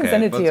 YouTube. shit, I can okay,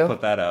 send it to let's you.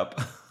 put that up.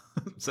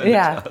 Send it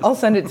Yeah, to us. I'll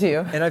send it to you.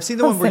 And I've seen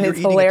the one where you're It's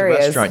eating hilarious.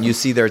 at the restaurant. You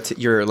see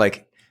you're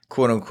like,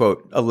 quote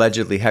unquote,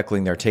 allegedly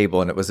heckling their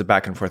table, and it was a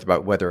back and forth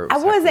about whether it I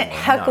was wasn't or not.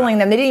 heckling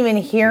them. They didn't even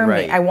hear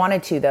Right. me. I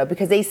wanted to, though,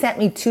 because they sent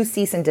me 2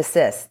 cease and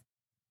desist.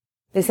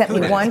 They sent me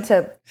did? one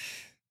to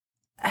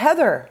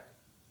Heather.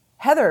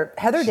 Heather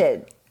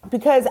did,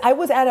 because I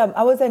was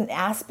in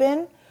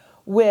Aspen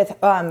with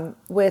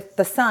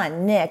the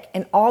son Nick,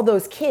 and all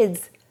those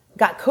kids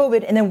got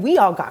COVID, and then we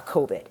all got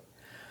COVID.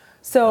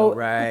 So Oh,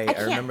 right. I I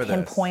can't remember this.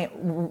 pinpoint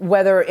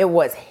whether it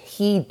was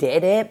he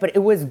did it, but it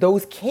was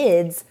those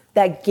kids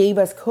that gave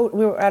us COVID.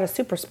 We were at a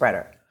super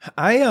spreader.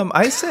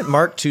 I sent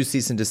Mark 2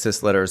 cease and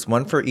desist letters,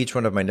 one for each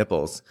one of my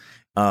nipples.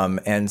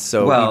 And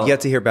so Well- we've yet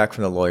to hear back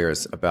from the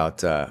lawyers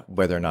about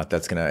whether or not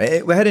that's going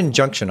to. We had an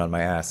injunction on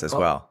my ass as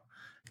well.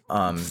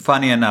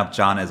 Funny enough,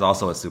 John is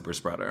also a super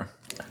spreader.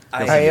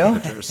 Are you?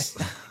 Pictures.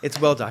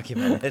 It's well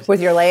documented. With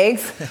your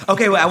legs?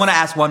 Okay, well, I want to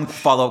ask one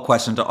follow-up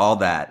question to all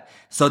that.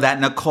 So that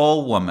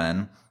Nicole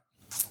woman,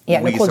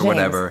 Yeah, Weiss Nicole or James.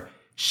 whatever,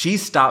 she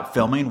stopped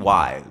filming.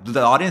 Why?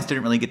 The audience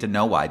didn't really get to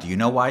know why. Do you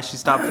know why she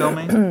stopped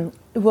filming?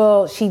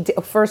 Well,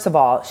 first of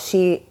all,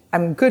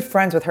 I'm good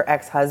friends with her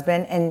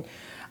ex-husband, and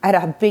I had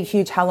a big,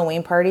 huge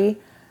Halloween party,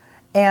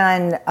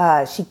 and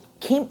she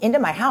came into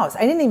my house.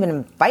 I didn't even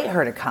invite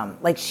her to come.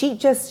 Like, she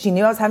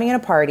knew I was having a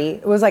party.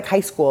 It was like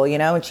high school,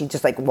 and she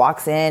just like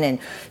walks in and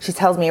she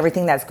tells me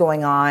everything that's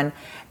going on,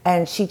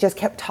 and she just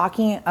kept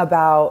talking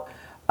about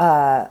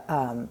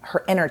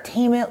her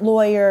entertainment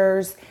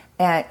lawyers,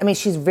 and I mean,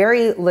 she's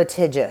very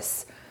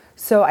litigious.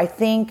 So I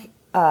think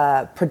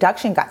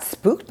production got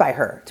spooked by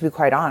her, to be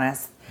quite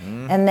honest.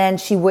 And then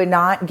she would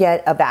not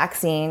get a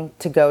vaccine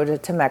to go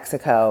to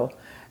Mexico,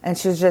 and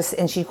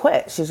she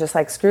quit. She was just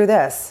like, screw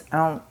this.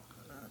 I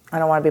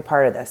don't want to be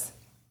part of this.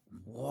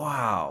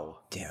 Wow.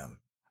 Damn.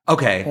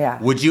 Okay. Yeah.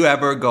 Would you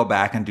ever go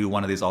back and do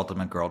one of these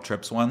Ultimate Girl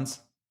Trips ones?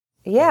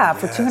 Yeah,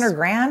 for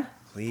 $200,000.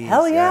 Please,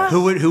 Hell yeah.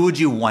 Who would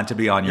you want to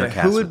be on your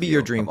cast? Who would with be you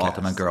your dream of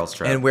Ultimate cast? Girls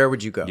Trip? And where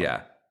would you go?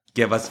 Yeah.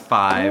 Give us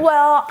 5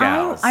 Well,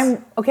 gals.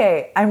 I'm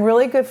okay. I'm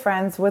really good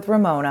friends with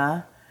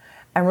Ramona.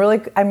 I'm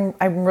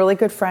really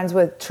good friends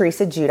with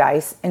Teresa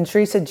Giudice. And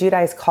Teresa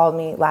Giudice called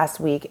me last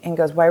week and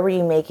goes, "Why were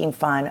you making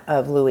fun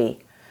of Louis?"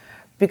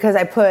 Because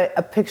I put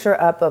a picture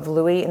up of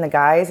Louis and the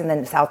guys, and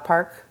then South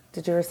Park.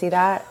 Did you ever see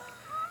that?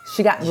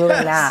 She got really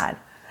Yes. mad.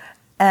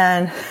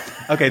 And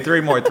Okay,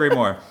 3 more.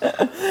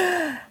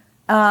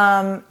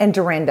 and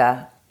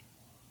Dorinda.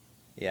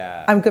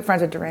 Yeah. I'm good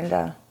friends with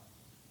Dorinda.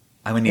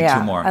 I would need Yeah,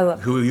 2 more. I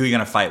love- Who are you going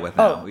to fight with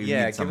now? Oh, We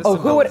yeah, need some- give us Oh,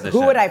 some who would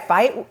composition. I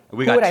fight?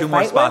 We Who would got I 2 more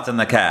fight spots with? in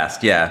the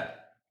cast. Yeah.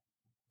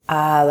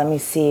 Let me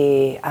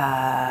see.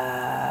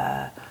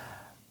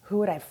 Who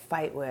would I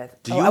fight with?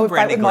 Do you I would and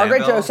Brandy fight with Margaret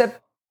Glanville? Joseph.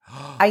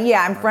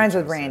 Yeah, I'm friends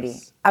with Brandy.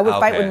 I would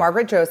fight Okay. with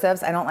Margaret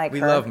Josephs. I don't like We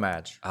her. love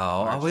Madge.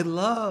 Oh, we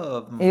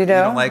love. You You do?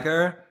 don't like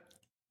her?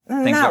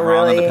 Things Not went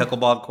wrong on really. the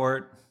pickleball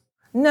court?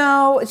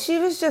 No, she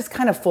was just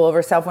kind of full of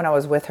herself when I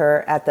was with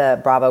her at the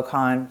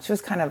BravoCon. She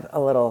was kind of a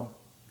little.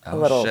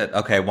 Oh, shit.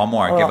 Okay, one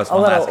more. Give little- us one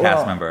a last little- cast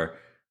little. member.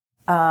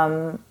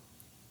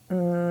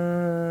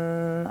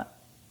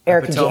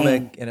 Erica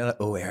Jane.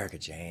 Potomac. Erica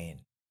Jane.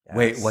 Yes.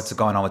 Wait, what's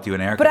going on with you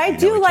and Erica? But I you know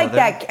do each like other?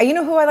 that. You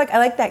know who I like? I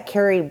like that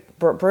Carrie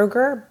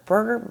Berger.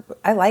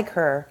 I like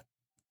her.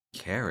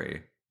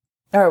 Carrie.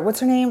 Or what's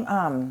her name?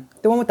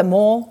 The one with the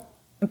mole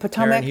in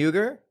Potomac. Karen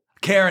Huger?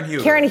 Karen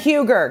Huger. Karen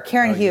Huger.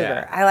 Karen Huger.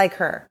 yeah. I like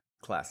her.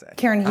 Classic.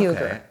 Karen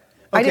Huger. Okay.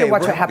 I did Okay,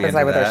 watch we're What Happens into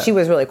Live with her. that. She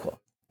was really cool.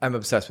 I'm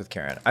obsessed with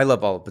Karen. I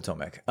love all of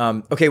Potomac.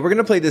 Okay, we're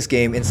gonna play this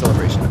game in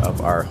celebration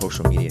of our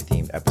social media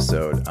themed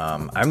episode.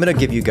 I'm gonna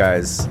give you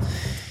guys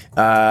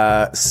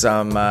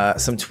some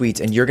tweets,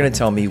 and you're gonna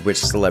tell me which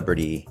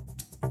celebrity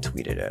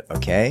tweeted it.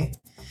 Okay.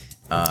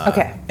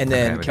 Okay. And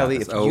then Okay, we got Kelly,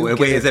 this. if Oh, you wait,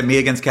 get is it me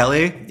against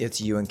Kelly? it's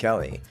you and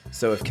Kelly.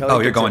 So if Kelly, Oh,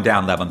 you're gets going it-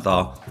 down,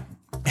 Leventhal.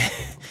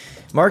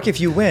 Mark, if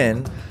you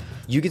win,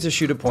 you get to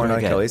shoot a porn What do I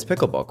on get? Kelly's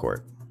pickleball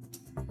court.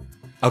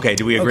 Okay,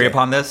 do we agree Okay.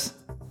 upon this?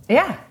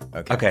 Yeah.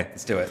 Okay,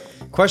 let's do it.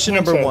 Question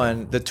number Handshake.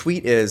 1. The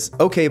tweet is,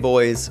 okay,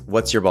 boys,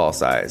 what's your ball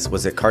size?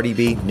 Was it Cardi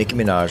B, Nicki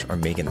Minaj, or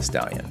Megan Thee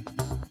Stallion?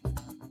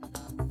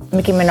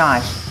 Nicki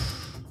Minaj.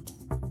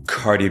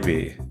 Cardi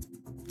B.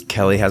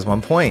 Kelly has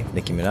 1 point.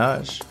 Nicki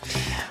Minaj.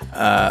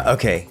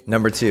 Okay,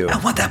 number 2. I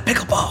want that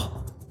pickleball.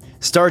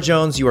 Star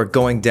Jones, you are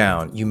going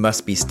down. You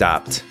must be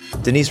stopped.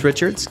 Denise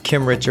Richards,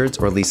 Kim Richards,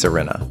 or Lisa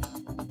Rinna?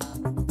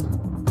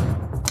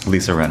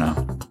 Lisa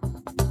Rinna.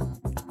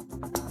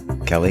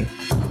 Kelly?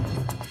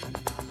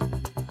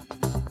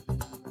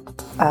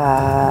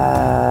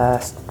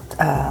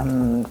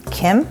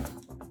 Kim.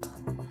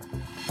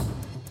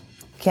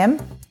 Kim.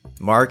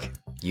 Mark,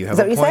 you have Is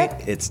that a what you point.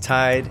 said? It's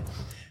tied.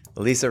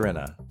 Lisa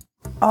Rinna.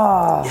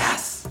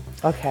 Yes.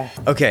 Okay.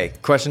 Okay,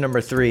 question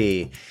number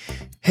 3.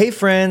 Hey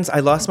friends, I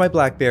lost my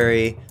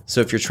BlackBerry,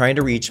 so if you're trying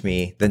to reach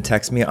me, then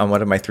text me on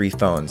one of my 3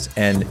 phones,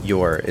 and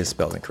your is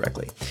spelled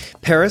incorrectly.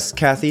 Paris,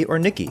 Kathy, or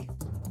Nikki?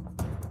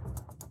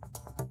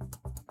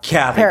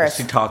 Kathy, Paris.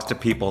 she talks to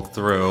people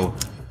through.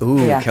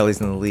 Ooh, Yeah.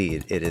 Kelly's in the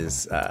lead. It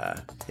is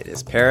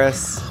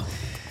Paris.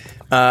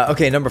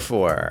 Okay, number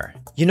 4.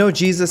 You know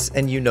Jesus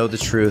and you know the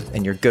truth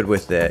and you're good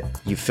with it.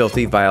 You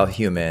filthy, vile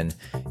human.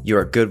 You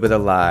are good with a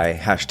lie.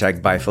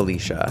 Hashtag by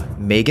Felicia.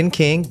 Megan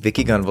King,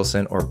 Vicky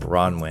Gunvalson, or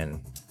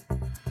Bronwyn?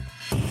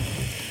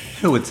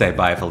 Who would say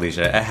bye,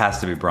 Felicia? It has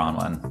to be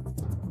Bronwyn.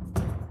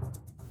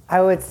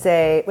 I would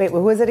say, wait,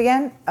 who was it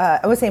again?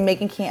 I would say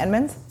Megan King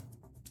Edmonds.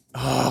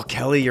 Oh,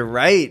 Kelly, you're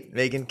right.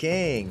 Megan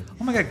King.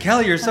 Oh my God,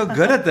 Kelly, you're so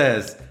good at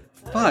this.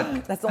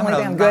 Fuck. That's the I'm only gonna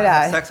thing I'm not good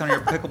have at. Sex on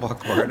your pickleball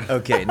court.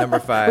 Okay, number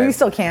 5. Well, you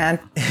still can.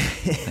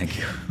 Thank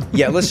you.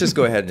 Yeah, let's just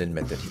go ahead and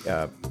admit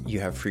that you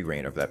have free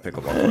reign over that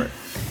pickleball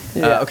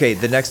court. Okay,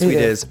 the next tweet do.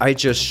 is, I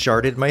just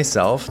sharted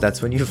myself.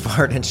 That's when you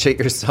fart and shit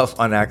yourself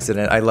on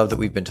accident. I love that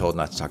we've been told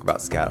not to talk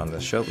about scat on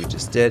this show. We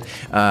just did.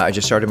 I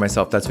just sharted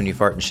myself. That's when you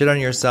fart and shit on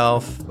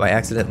yourself by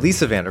accident.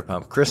 Lisa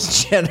Vanderpump,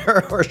 Kris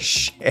Jenner, or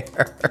Cher?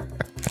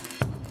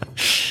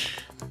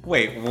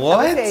 Wait,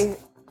 what?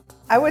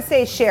 I would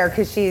say Cher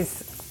because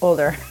she's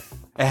older.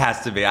 It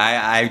has to be.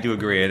 I do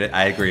agree.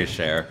 I agree with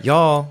Cher.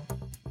 Y'all,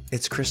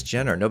 it's Kris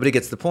Jenner. Nobody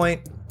gets the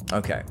point.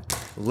 Okay,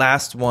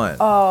 last one.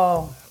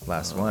 Oh,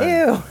 Last one.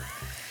 ew.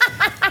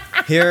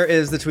 Here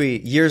is the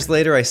tweet. Years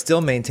later, I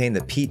still maintain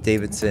that Pete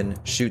Davidson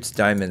shoots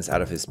diamonds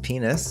out of his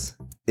penis.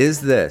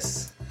 Is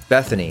this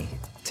Bethany,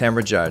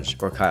 Tamra Judge,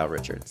 or Kyle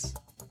Richards?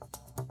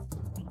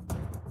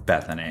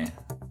 Bethany.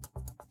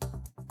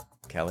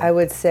 Kelly? I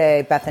would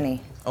say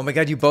Bethany. Oh my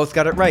God, you both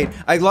got it right.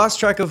 I lost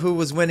track of who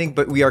was winning,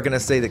 but we are going to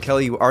say that,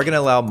 Kelly, you are going to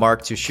allow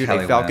Mark to shoot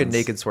Kelly a Falcon wins.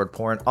 naked sword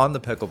porn on the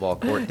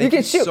pickleball court. You Thank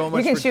can shoot. so much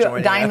You can for shoot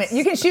joining diamond. us.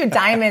 You can shoot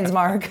diamonds,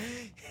 Mark.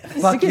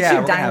 Fuck you can yeah,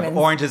 shoot we're gonna have diamonds.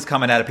 oranges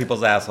coming out of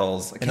people's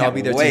assholes. I And I'll can't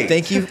be there wait. too.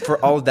 Thank you for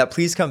all of that.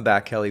 Please come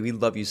back, Kelly. We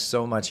love you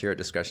so much here at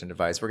Discretion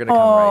Device. We're going to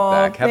come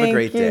right back. Have a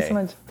great Thank you day. so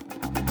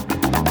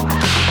much.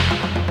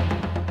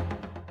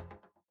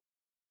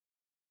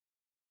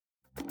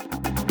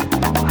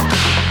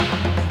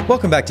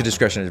 Welcome back to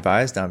Discretion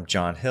Advised. I'm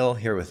John Hill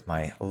here with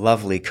my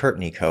lovely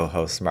Courtney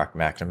co-host Mark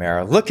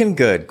McNamara. Looking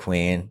good,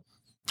 Queen.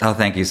 Oh,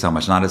 thank you so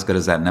much. Not as good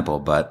as that nipple,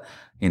 but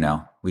you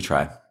know, we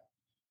try.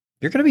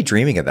 You're going to be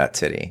dreaming of that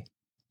titty.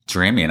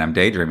 Dreaming. I'm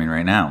daydreaming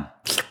right now.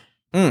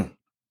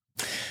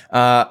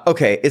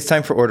 Okay, it's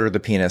time for Order of the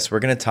Penis. We're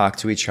going to talk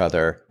to each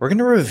other. We're going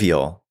to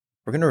reveal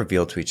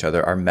to each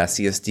other our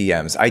messiest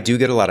DMs. I do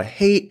get a lot of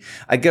hate.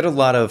 I get a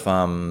lot of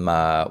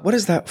what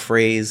is that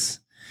phrase?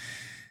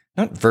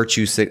 Not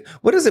virtue sick.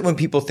 What is it when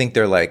people think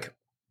they're like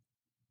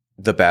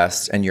the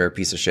best and you're a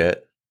piece of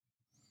shit?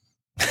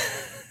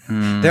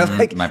 They're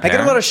like, my I get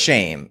a lot of parents?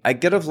 shame. I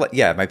get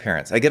my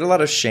parents. I get a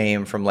lot of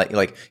shame from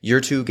like you're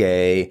too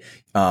gay.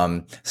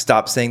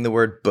 Stop saying the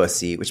word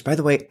bussy, which by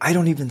the way, I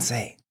don't even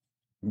say.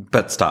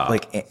 But stop.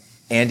 Like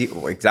Andy,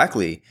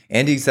 exactly.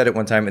 Andy said it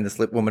one time, and this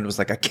woman was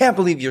like, "I can't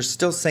believe you're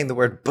still saying the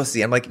word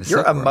bussy." I'm like, It's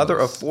 "You're so a mother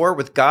of gross. 4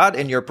 with God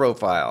in your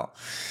profile."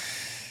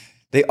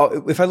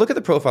 If I look at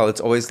the profile,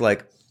 it's always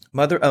like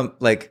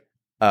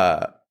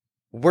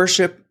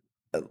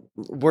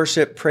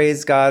worship,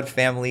 praise God,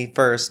 family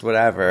first,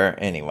 whatever.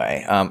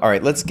 Anyway, all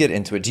right, let's get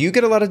into it. Do you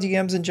get a lot of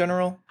DMs in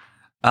general?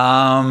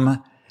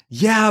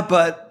 Yeah,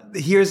 but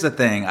here's the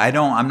thing.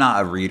 I'm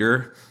not a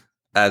reader,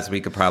 as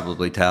we could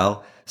probably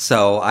tell.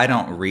 So I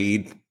don't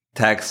read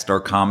text or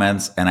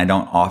comments, and I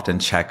don't often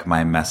check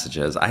my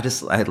messages. I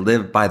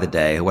live by the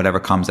day, whatever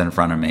comes in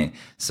front of me.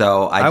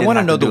 So I want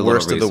to have know do the a little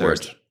worst of the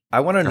research. worst.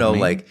 I want to know me?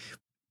 like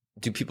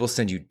do people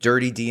send you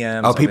dirty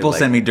DMs? Oh, people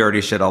send me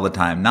dirty shit all the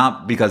time.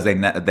 Not because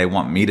they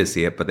want me to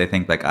see it, but they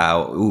think like,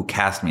 oh, ooh,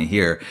 cast me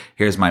here.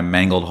 Here's my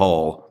mangled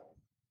hole.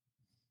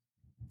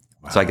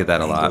 Wow, so I get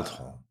that a lot.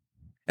 Hole.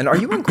 And are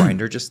you on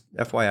Grindr? Just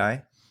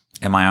FYI.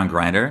 Am I on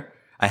Grindr?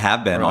 I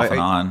have been off and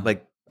on.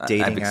 Like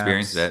dating I've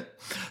experienced apps.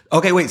 it.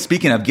 Okay, wait.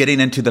 Speaking of getting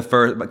into the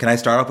first, can I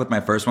start off with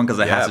my first one because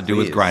it has to do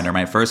with Grindr?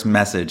 My first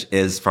message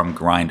is from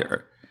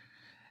Grindr,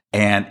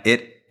 and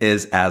it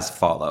is as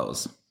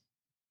follows.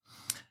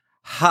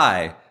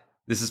 Hi,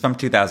 this is from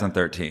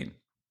 2013.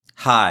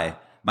 Hi,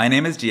 my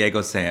name is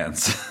Diego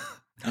Sands.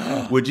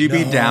 Would you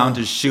be down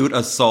to shoot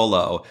a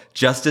solo,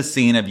 just a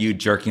scene of you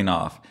jerking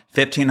off?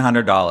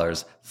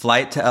 $1,500,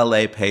 flight to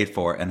LA paid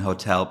for, and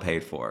hotel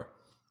paid for.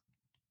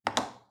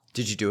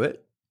 Did you do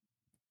it?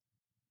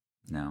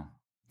 No,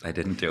 I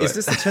didn't do it. Is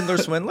this the Tinder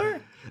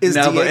swindler?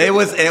 No, but it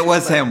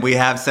was him. We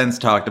have since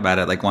talked about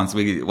it. Like once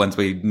we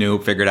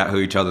figured out who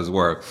each other's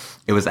were,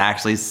 it was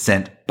actually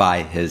sent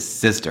by his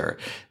sister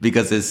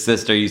because his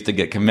sister used to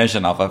get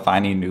commission off of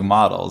finding new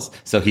models.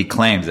 So he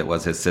claims it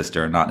was his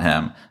sister, not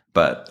him.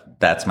 But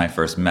that's my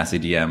first messy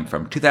DM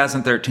from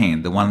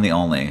 2013, the one and the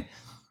only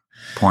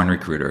porn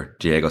recruiter,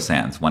 Diego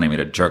Sands, wanting me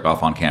to jerk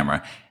off on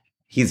camera.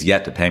 He's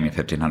yet to pay me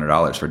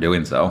 $1,500 for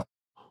doing so.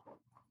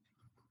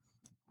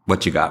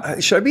 What you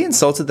got? Should I be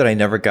insulted that I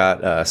never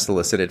got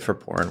solicited for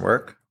porn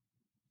work?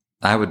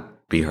 I would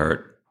be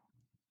hurt.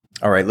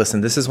 All right,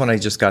 listen, this is one I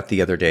just got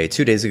the other day,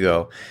 2 days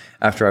ago,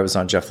 after I was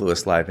on Jeff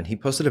Lewis Live, and he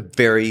posted a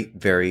very,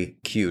 very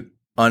cute,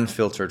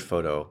 unfiltered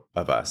photo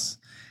of us.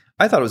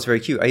 I thought it was very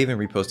cute. I even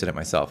reposted it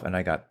myself, and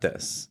I got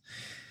this.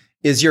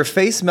 Is your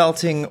face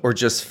melting or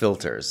just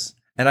filters?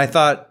 And I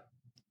thought,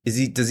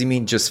 does he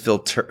mean just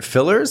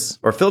fillers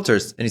or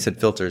filters? And he said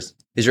filters.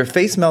 Is your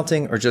face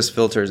melting or just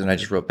filters? And I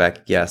just wrote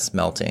back, yes,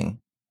 melting.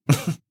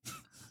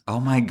 Oh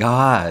my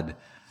God.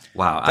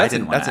 Wow. That's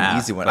an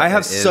easy one. I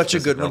have such a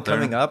good one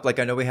coming up. Like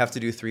I know we have to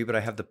do 3, but I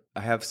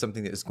have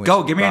something that is going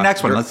to give me your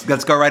next one.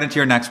 Let's go right into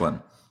your next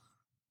one.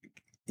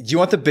 Do you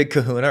want the big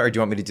kahuna or do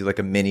you want me to do like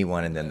a mini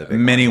one and then the big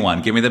mini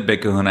one? Give me the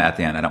big kahuna at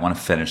the end. I don't want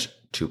to finish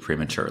too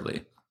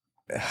prematurely.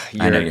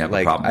 I know you have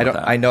a problem with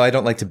that. I know I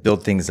don't like to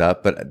build things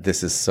up, but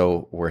this is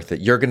so worth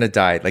it. You're going to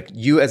die. Like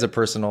you as a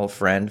personal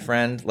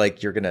friend,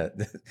 like you're going to,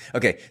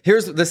 okay,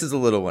 this is a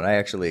little one.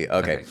 Okay. Give me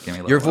a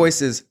little Your one.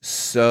 voice is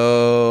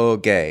so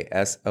gay.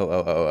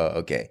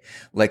 SOOOO gay.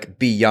 Like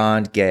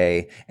beyond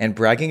gay and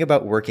bragging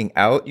about working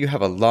out. You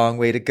have a long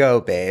way to go,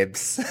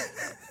 babes.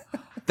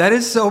 That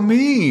is so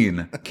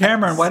mean.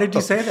 Cameron, why did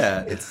you say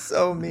that? It's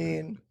so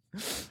mean.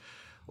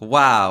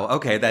 Wow.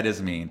 Okay, that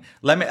is mean.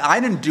 I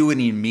didn't do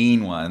any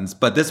mean ones,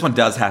 but this one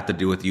does have to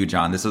do with you,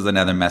 John. This was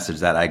another message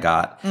that I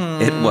got.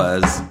 It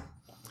was,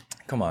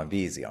 come on, be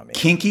easy on me.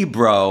 Kinky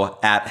bro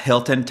at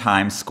Hilton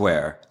Times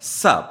Square.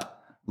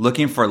 Sup.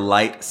 Looking for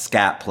light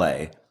scat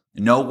play.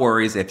 No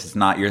worries if it's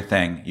not your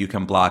thing. You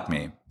can block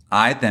me.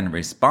 I then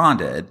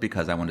responded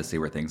because I wanted to see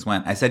where things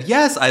went. I said,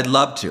 yes, I'd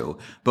love to,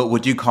 but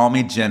would you call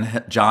me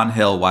John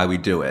Hill while we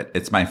do it?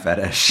 It's my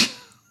fetish.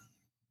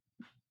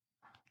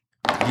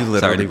 You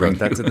literally wrote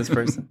that to this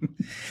person?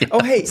 Yes.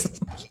 Oh, hey,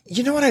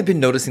 you know what I've been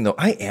noticing, though?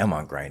 I am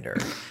on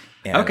Grindr.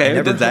 Okay,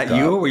 did that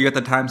you? Were you at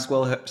the Times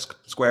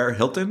Square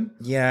Hilton?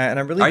 Yeah, and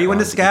I'm really... Are you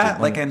into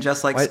scat? Like, and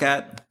just like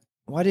scat?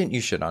 Why didn't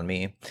you shit on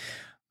me?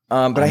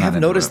 But I have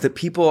noticed that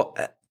people...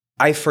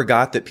 I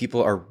forgot that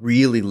people are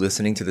really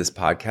listening to this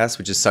podcast,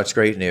 which is such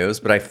great news,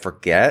 but I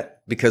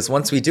forget because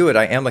once we do it,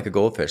 I am like a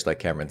goldfish, like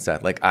Cameron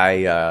said. Like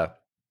I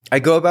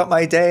go about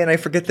my day and I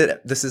forget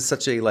that this is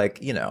such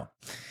a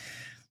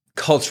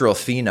cultural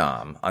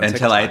phenom on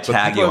until TikTok. I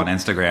tag you on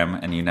Instagram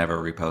and you never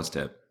repost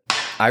it.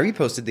 I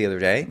reposted the other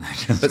day,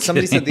 but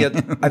somebody said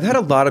I've had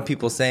a lot of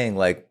people saying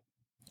like,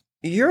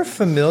 you're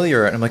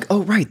familiar. And I'm like,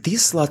 oh, right.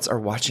 These sluts are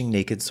watching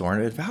Naked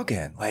Soren and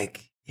Valgan.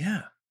 Like,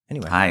 yeah.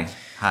 Anyway.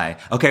 Hi.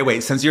 Okay,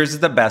 wait. Since yours is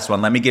the best one,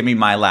 let me give me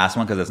my last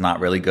one because it's not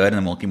really good,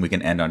 and then we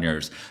can end on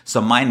yours. So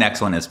my next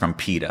one is from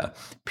PETA.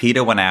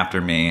 PETA went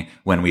after me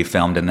when we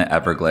filmed in the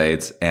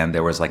Everglades, and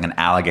there was like an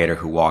alligator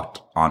who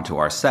walked onto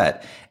our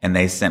set, and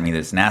they sent me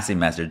this nasty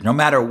message. No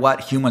matter what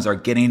humans are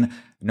getting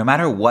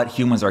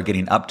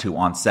up to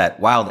on set,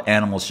 wild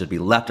animals should be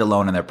left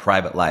alone in their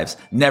private lives,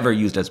 never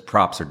used as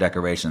props or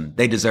decoration.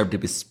 They deserve to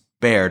be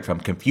spared from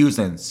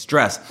confusion,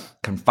 stress,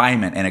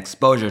 confinement, and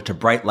exposure to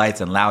bright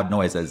lights and loud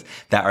noises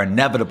that are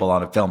inevitable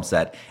on a film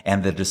set,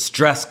 and the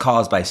distress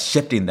caused by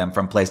shifting them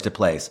from place to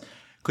place.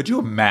 Could you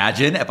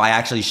imagine if I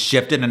actually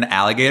shifted an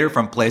alligator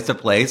from place to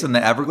place in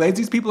the Everglades?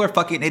 These people are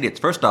fucking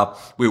idiots. First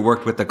off, we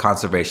worked with the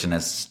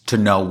conservationists to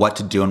know what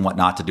to do and what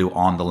not to do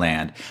on the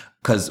land,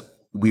 because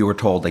we were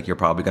told, like, you're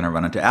probably going to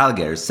run into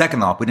alligators.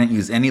 Second off, we didn't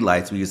use any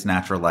lights. We used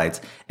natural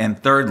lights.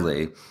 And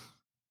thirdly,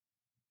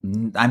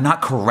 I'm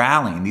not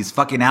corralling these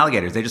fucking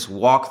alligators. They just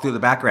walk through the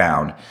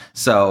background.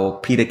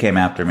 So PETA came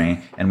after me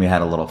and we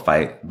had a little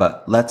fight.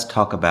 But let's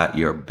talk about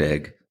your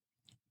big...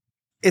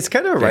 It's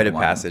kind of a rite of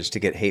passage to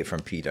get hate from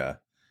PETA.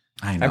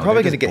 I know. I'm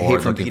probably going to get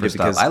hate from PETA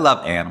because... I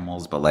love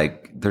animals, but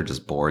like they're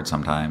just bored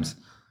sometimes.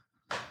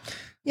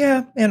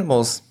 Yeah,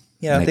 animals.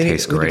 Yeah, they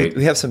taste great.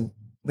 We have some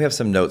We have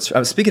some notes.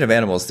 Speaking of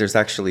animals, there's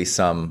actually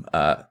some.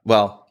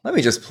 Well, let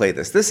me just play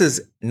this. This is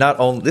a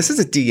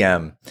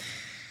DM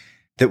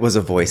that was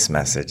a voice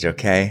message.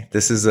 Okay,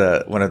 this is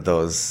one of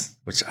those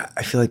which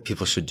I feel like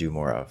people should do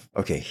more of.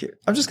 Okay, here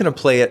I'm just gonna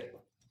play it.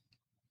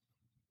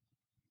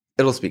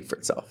 It'll speak for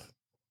itself.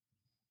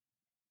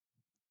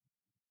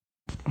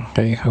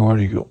 Hey, how are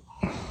you?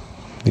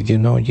 Did you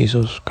know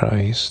Jesus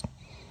Christ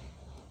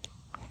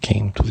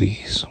came to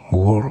this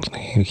world?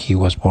 He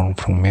was born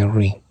from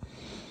Mary.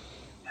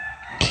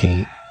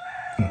 He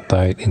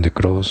died in the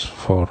cross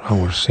for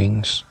our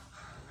sins,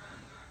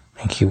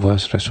 and he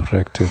was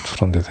resurrected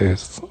from the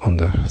dead on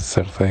the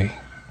third day.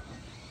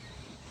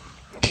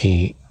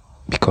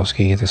 Because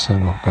he is the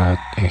Son of God,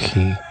 and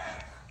he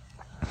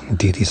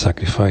did his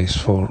sacrifice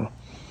for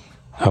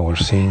our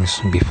sins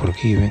be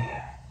forgiven.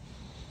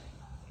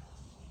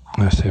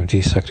 Accept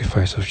this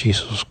sacrifice of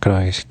Jesus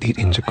Christ did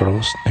in the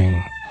cross,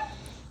 and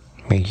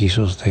make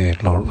Jesus the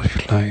Lord of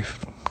your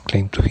life.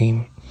 Claim to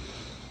him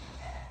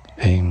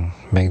and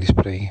make this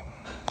pray.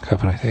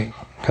 Have a nice day.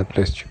 God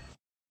bless you.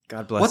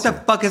 God bless What you. the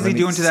fuck is he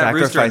doing to that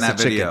rooster in that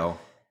video?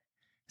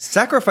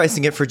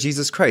 Sacrificing it for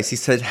Jesus Christ. He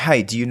said,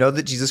 "Hey, do you know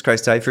that Jesus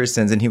Christ died for your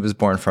sins and he was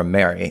born from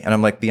Mary?" And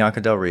I'm like, Bianca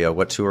Del Rio,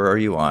 what tour are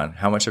you on?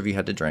 How much have you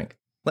had to drink?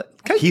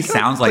 He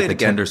sounds like the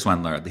Tender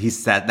Swindler. He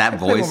said that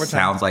play one voice more time?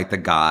 sounds like the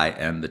guy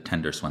and the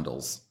Tender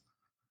Swindles.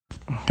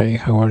 Hey,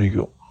 how are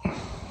you?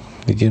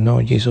 Did you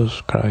know Jesus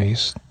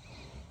Christ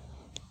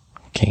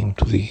came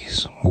to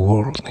this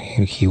world?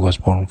 He was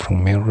born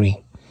from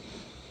Mary.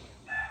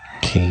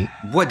 He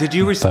What did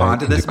you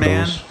respond to died in this the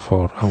man? cross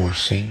for our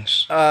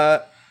sins.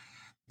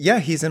 Yeah,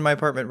 he's in my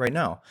apartment right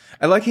now.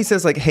 I like he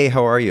says like, "Hey,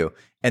 how are you?"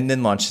 And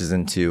then launches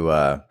into,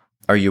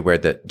 "Are you aware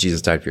that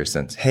Jesus died for your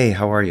sins?" Hey,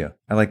 how are you?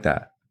 I like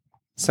that.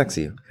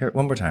 Sexy. Here,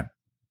 one more time.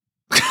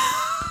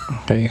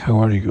 Hey, how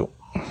are you?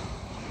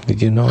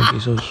 Did you know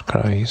Jesus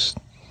Christ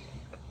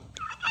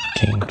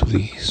came to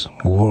this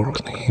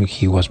world?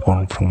 He was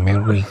born from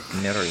Mary.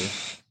 Mary.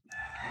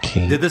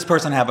 He Did this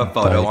person have a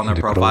photo died on in their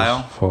the cross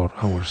profile? for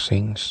our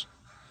sins.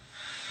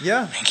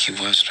 Yeah. And he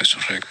was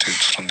resurrected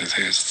from the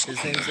dead His on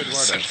name's the Eduardo.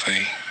 third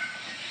day.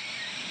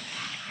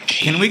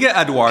 Can we get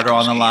Eduardo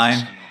on the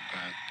line?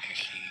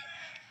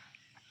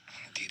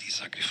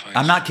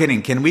 I'm not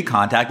kidding. Can we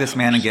contact this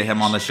man and get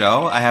him on the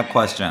show? I have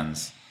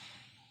questions.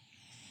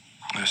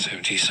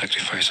 Accept the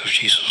sacrifice of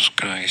Jesus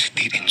Christ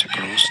did in the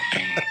cross.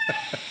 And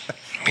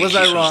make Was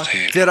I Jesus wrong?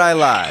 the Did I Lord of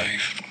lie?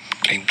 life.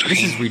 Claim to This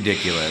him is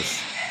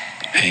ridiculous.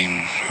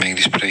 and make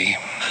this pray.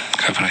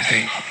 Have a nice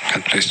day.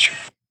 God bless you.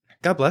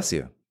 God bless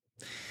you.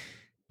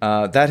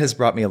 That has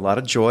brought me a lot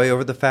of joy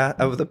over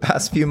the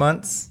past few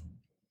months.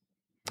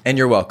 And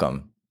you're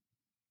welcome.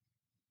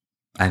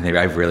 I think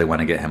I really want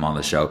to get him on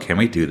the show. Can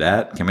we do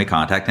that? Can we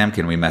contact him?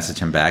 Can we message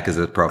him back? Is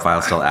his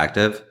profile still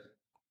active?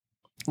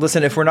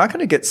 Listen, if we're not going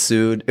to get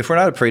sued, if we're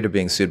not afraid of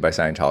being sued by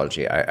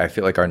Scientology, I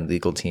feel like our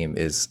legal team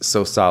is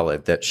so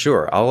solid that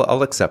sure,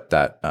 I'll accept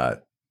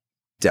that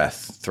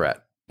death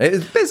threat.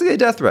 It's basically a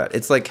death threat.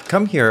 It's like,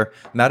 come here,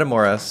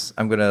 Matamoros.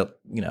 I'm going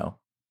to,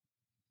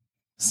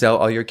 sell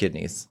all your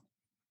kidneys.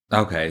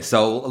 Okay,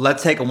 so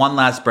let's take one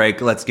last break.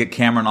 Let's get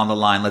Cameron on the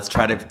line. Let's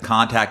try to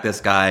contact this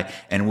guy,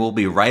 and we'll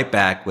be right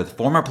back with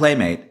former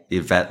playmate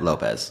Yvette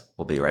Lopez.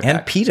 We'll be right And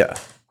back. PETA.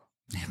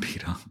 And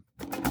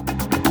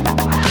PETA.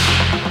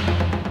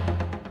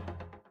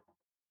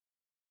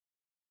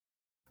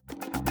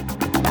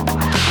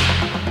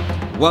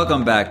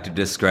 Welcome back to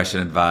Discretion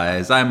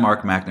Advised. I'm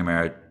Mark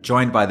McNamara,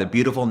 joined by the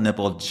beautiful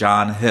nipple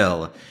John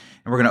Hill.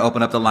 And we're going to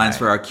open up the lines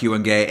for our Q&A.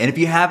 And if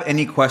you have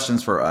any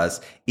questions for us,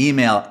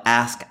 email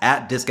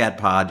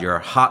ask@discatpod your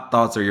hot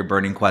thoughts or your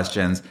burning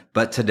questions.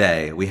 But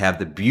today we have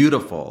the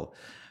beautiful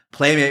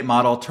playmate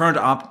model turned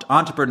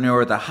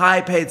entrepreneur, the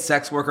high-paid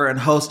sex worker and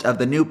host of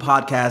the new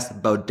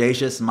podcast,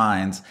 Bodacious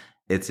Minds.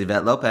 It's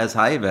Yvette Lopez.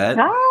 Hi, Yvette.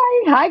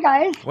 Hi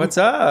guys. What's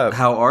up?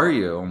 How are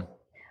you?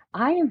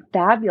 I am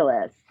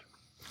fabulous.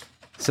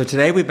 So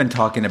today we've been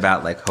talking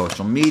about like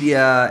social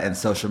media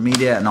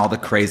and all the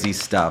crazy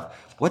stuff.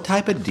 What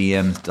type of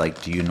DMs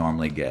do you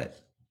normally get?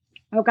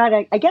 Oh God,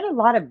 I get a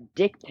lot of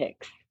dick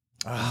pics.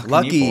 Oh, Can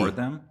lucky. you forward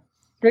them?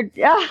 That's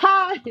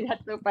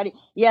so funny.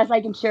 Yes,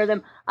 I can share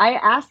them. I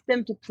asked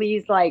them to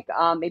please,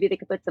 maybe they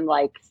could put some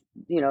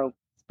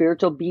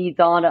spiritual beads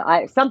on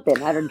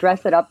something. I don't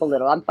dress it up a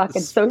little. I'm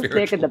fucking so sick of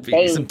the Spiritual beads.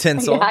 bait. Some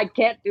tinsel. Yeah, I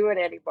can't do it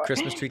anymore.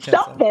 Christmas tree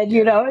tinsel. Something,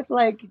 it's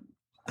like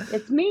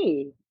it's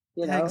me.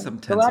 Hang some Go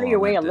out tinsel of your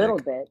on way that a little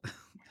dick. bit.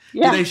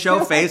 Do they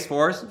show face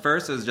first? Or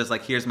is it just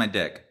like, here's my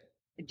dick?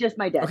 Just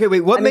my dick. Okay,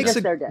 wait. What makes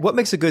just their dick.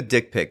 a good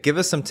dick pic? Give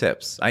us some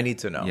tips. I need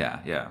to know.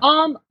 Yeah.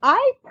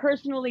 I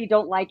personally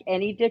don't like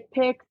any dick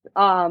pics.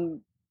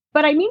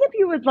 But I mean, if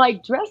you would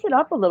dress it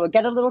up a little,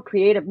 get a little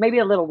creative, maybe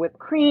a little whipped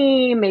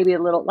cream, maybe a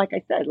little, like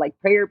I said,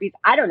 prayer beads.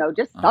 I don't know,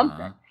 just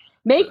something.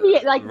 Make me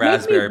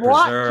Raspberry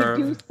want preserve.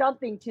 to do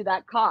something to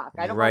that cock.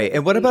 I don't Right. want it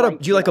And what to be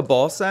about do you like a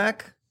ball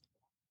sack?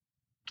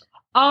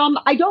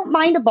 I don't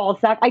mind a ball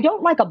sack. I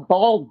don't like a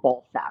bald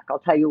ball sack. I'll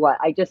tell you what.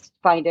 I just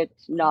find it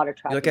not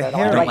attractive like a at all.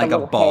 hair- You I don't like a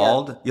little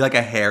bald? hair. You like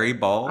a hairy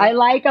bald? I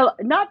like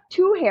not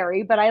too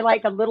hairy, but I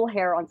like a little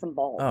hair on some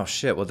balls. Oh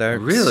shit! Well, there.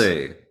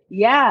 Really?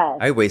 Yes.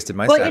 I wasted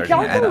my But Saturday it's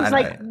also night. I-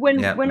 like when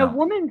yeah, when no. a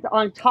woman's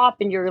on top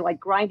and you're like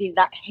grinding,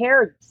 that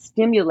hair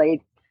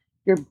stimulates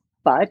your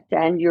butt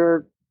and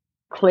your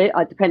clit,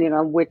 depending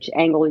on which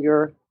angle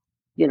you're,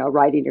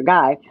 riding your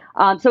guy.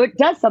 So it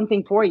does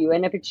something for you.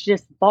 And if it's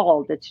just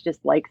bald, it's just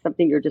like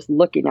something you're just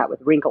looking at with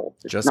wrinkles.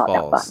 It's Just not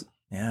that balls. fun.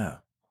 Yeah.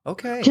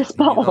 Okay. Just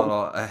You need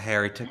balls. a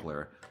hairy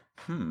tickler.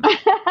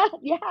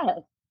 Yes.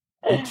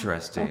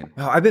 Interesting.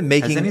 Wow, I've been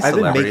any making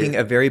celebrity-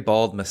 a very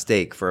bald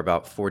mistake for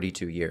about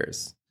 42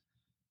 years.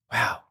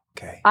 Wow.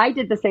 Okay. I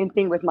did the same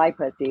thing with my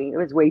pussy. It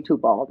was way too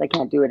bald. I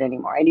can't do it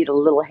anymore. I need a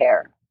little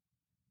hair.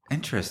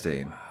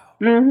 Interesting.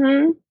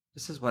 Mm-hmm.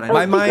 This is what I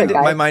My secret, mind,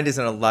 guys. my mind is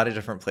in a lot of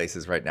different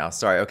places right now.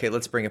 Sorry. Okay,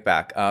 let's bring it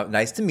back.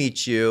 Nice to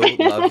meet you.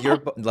 Love your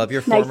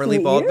to formerly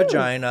meet bald you.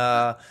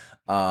 vagina.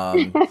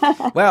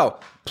 Wow,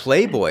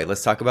 Playboy.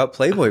 Let's talk about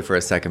Playboy for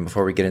a second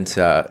before we get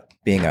into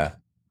being a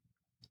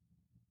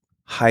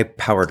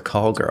high-powered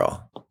call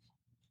girl.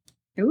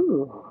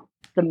 Ooh,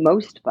 the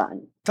most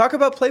fun. Talk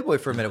about Playboy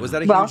for a minute. Was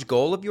that a Well- huge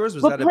goal of yours?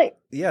 Was well, that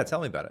yeah?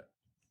 Tell me about it.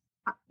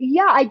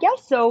 Yeah, I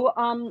guess so.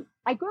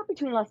 I grew up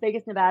between Las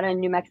Vegas, Nevada,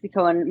 and New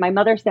Mexico, and my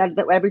mother said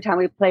that every time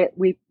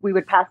we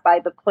would pass by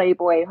the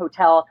Playboy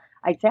Hotel,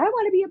 I'd say, "I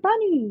want to be a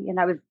bunny," and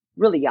I was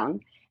really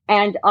young,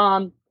 and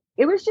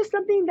it was just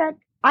something that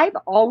I've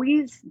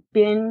always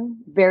been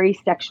very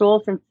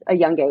sexual since a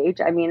young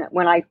age. I mean,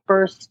 when I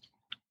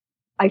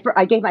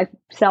gave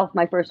myself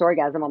my first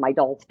orgasm on my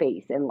doll's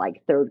face in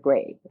like third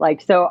grade.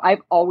 Like, so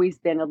I've always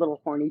been a little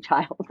horny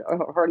child,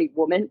 or a horny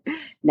woman,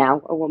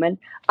 now a woman.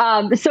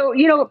 So,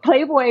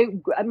 Playboy,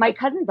 my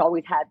cousins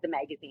always had the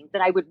magazines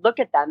and I would look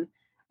at them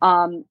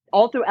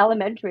all through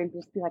elementary and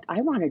just be like,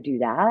 I want to do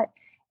that.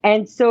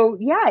 And so,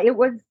 yeah, it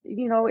was,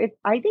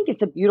 I think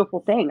it's a beautiful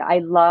thing. I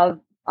love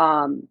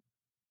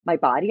my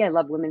body. I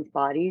love women's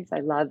bodies. I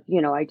love,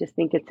 I just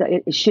think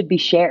it should be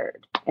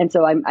shared. And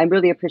so I'm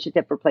really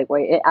appreciative for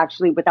Playboy. It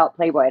actually, without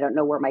Playboy, I don't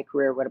know where my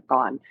career would have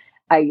gone.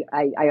 I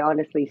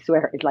honestly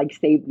swear it like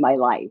saved my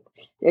life.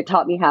 It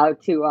taught me how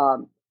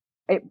to,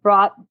 it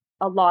brought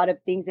a lot of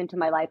things into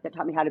my life that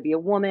taught me how to be a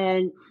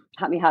woman,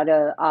 taught me how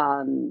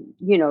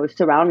to,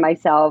 surround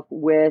myself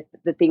with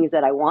the things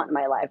that I want in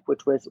my life,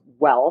 which was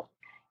wealth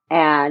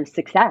and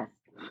success.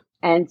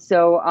 And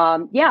so,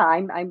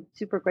 I'm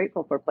super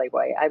grateful for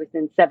Playboy. I was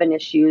in 7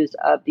 issues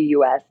of the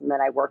U.S. and then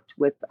I worked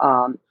with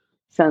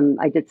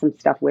I did some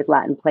stuff with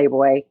Latin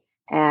Playboy,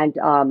 and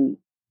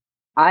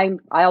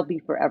I'll be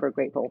forever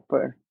grateful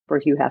for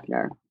Hugh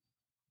Hefner.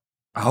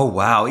 Oh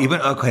wow!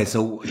 Okay,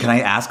 so can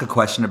I ask a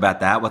question about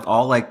that? With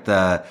all like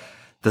the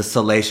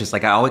salacious,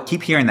 like I always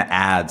keep hearing the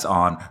ads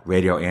on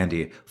Radio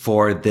Andy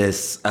for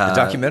this The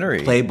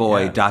documentary.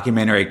 Playboy Yeah.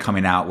 documentary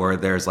coming out where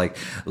there's like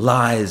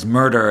lies,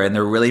 murder, and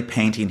they're really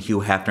painting Hugh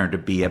Hefner to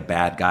be a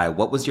bad guy.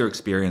 What was your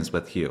experience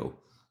with Hugh?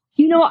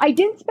 I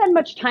didn't spend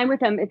much time with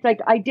him. It's like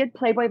I did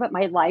Playboy, but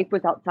my life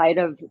was outside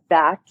of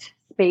that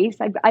space.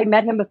 I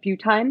met him a few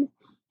times.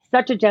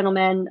 Such a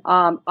gentleman.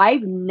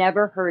 I've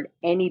never heard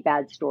any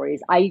bad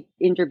stories. I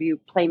interview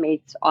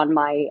Playmates on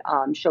my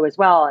show as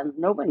well, and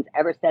no one's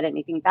ever said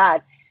anything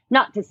bad.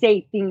 Not to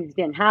say things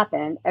didn't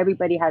happen.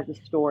 Everybody has a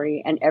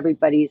story, and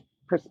everybody's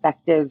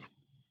perspective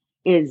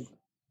is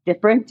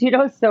different,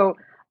 So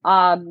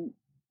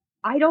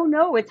I don't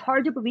know. It's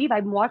hard to believe.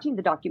 I'm watching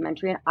the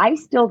documentary and I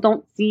still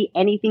don't see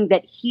anything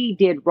that he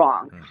did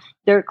wrong.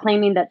 They're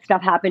claiming that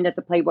stuff happened at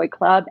the Playboy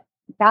Club.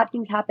 Bad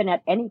things happen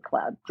at any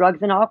club. Drugs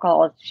and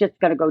alcohol, shit's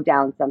going to go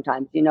down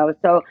sometimes,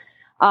 So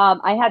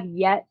I have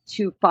yet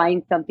to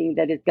find something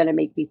that is going to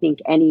make me think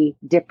any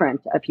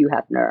different of Hugh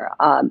Hefner.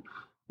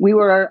 We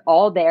were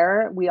all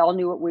there. We all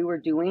knew what we were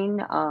doing.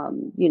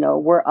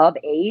 We're of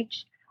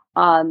age.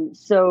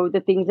 So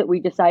the things that we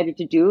decided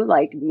to do,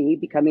 like me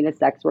becoming a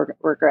sex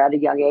worker at a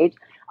young age,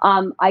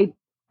 I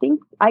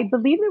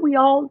believe that we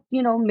all,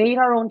 made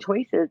our own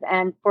choices,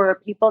 and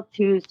for people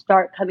to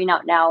start coming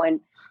out now, and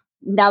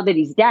now that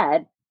he's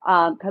dead,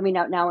 coming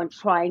out now and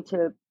trying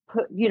to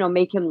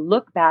make him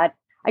look bad.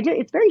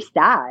 It's very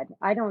sad.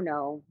 I don't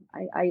know.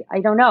 I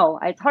don't know.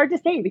 It's hard to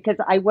say because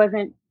I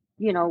wasn't,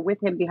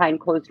 with him behind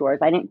closed doors.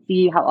 I didn't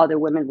see how other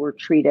women were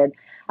treated.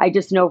 I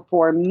just know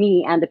for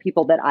me and the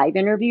people that I've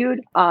interviewed,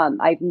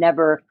 I've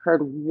never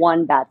heard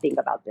one bad thing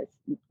about this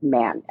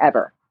man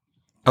ever.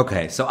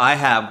 Okay, so I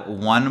have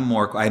one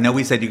more. I know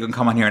we said you can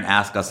come on here and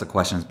ask us the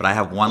questions, but I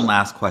have one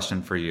last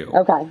question for you.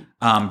 Okay.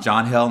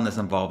 John Hill, and this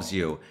involves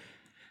you.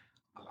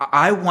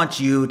 I want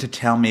you to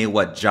tell me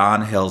what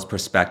John Hill's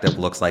perspective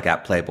looks like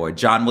at Playboy.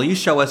 John, will you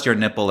show us your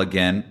nipple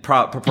again?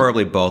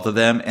 Preferably both of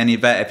them. And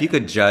Yvette, if you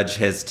could judge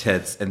his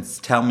tits and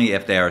tell me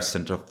if they are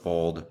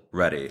centerfold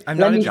ready. I'm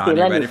not Let me John, see, you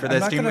let ready me for I'm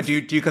this? not Do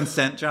gonna- you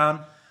consent,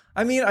 John?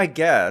 I mean, I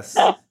guess.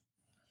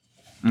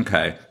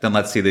 Okay, then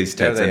let's see these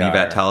There tits. they And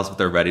Yvette, are. tell us if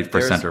they're ready for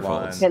There's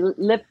centerfolds. one. Okay,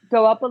 lift,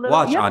 go up a little.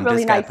 Watch you have on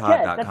really nice tits.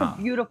 discatpod.com. That's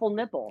a beautiful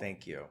nipple.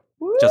 Thank you.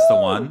 Just the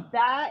Woo! one?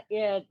 That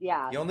is,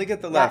 yeah. You only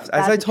get the That- left.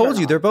 As that's I a told you,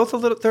 turn-off. they're both a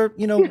little.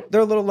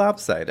 They're a little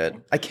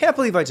lopsided. I can't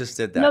believe I just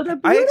did that. No, they're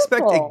I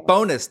expect a beautiful.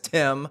 bonus,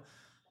 Tim.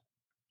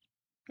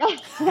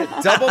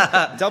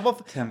 double.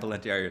 Tim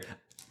Valenti,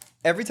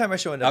 Every time I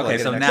show a nipple, Okay, I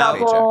get so an now-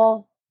 extra paycheck.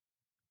 Double.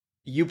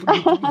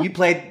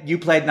 you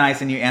played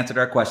nice and you answered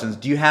our questions.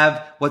 Do you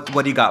have what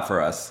do you got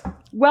for us?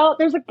 Well,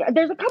 there's a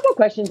couple of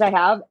questions I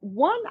have.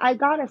 One, I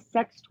got a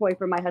sex toy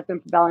for my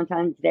husband for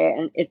Valentine's Day,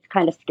 and it's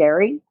kind of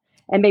scary.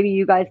 And maybe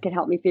you guys can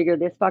help me figure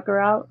this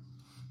fucker out.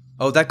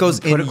 Oh, that goes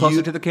Put in it closer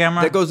you- to the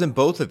camera. That goes in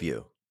both of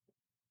you,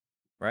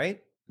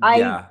 right? Yeah.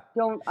 I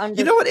don't understand.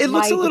 You know what? It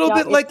looks a little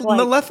bit like it's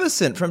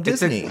Maleficent from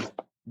It's a- Disney.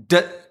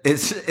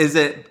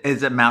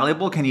 Is it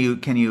malleable? Can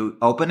you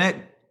open it?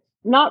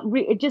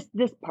 just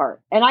this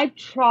part. And I've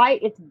tried.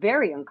 It's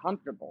very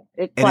uncomfortable.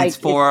 It's And like it's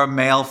for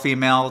male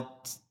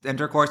female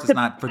intercourse. It's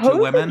not for two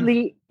women.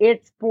 supposedly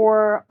it's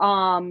for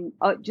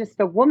just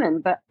a woman,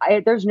 but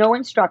there's no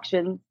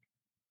instructions.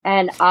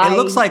 And It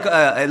looks like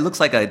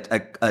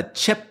a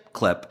chip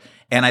clip,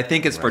 and I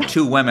think it's for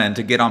two women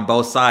to get on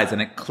both sides,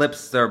 and it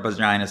clips their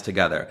vaginas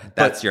together.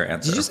 That's your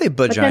answer. Did you say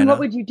But vagina? then what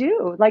would you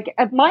do? Like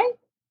if my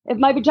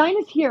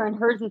vagina's here and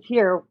hers is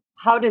here,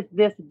 how does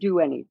this do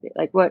anything?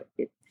 Like what?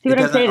 See It what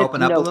I'm doesn't saying?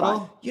 open It's up a no little?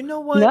 fun. You know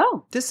what?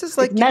 No. This is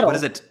like It's metal. What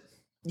is it?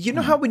 You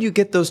know how when you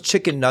get those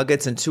chicken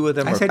nuggets and two of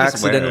them I are say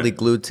just wear accidentally it.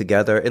 glued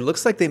together? It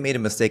looks like they made a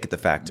mistake at the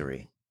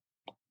factory.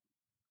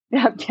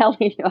 I'm telling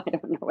you, I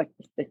don't know what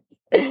this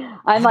is.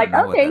 I'm like,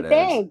 know what okay, that is.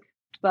 thanks.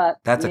 But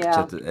That's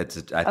yeah. I think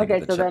Okay,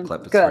 it's a so chip then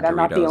clip. It's good. for I'm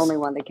not the Doritos. only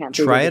one that can't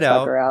figure Try it this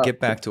out. fucker out. Get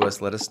back to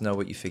us. Let us know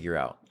what you figure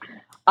out.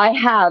 I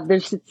have.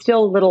 There's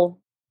still a little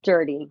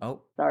dirty.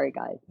 Oh, Sorry,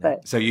 guys,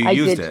 but So you I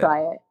used did it.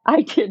 try it.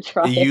 I did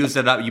try You it. used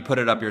it up. You put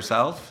it up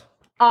yourself.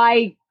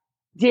 I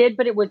did,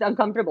 but it was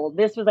uncomfortable.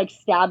 This was like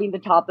stabbing the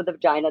top of the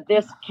vagina.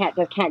 This can't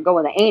go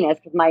in the anus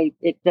because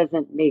it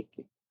doesn't make.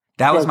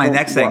 That was my Doesn't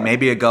next thing. work.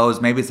 Maybe it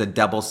goes. Maybe it's a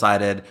double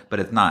sided, but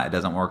it's not. It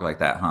doesn't work like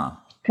that, huh?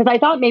 Because I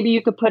thought maybe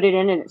you could put it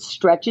in and it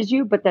stretches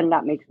you, but then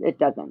that makes it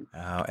doesn't.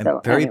 oh and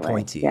So very anyway,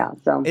 pointy. Yeah.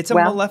 So It's a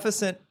well,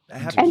 Maleficent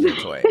happy meal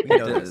toy. You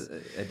know this.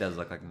 It does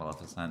look like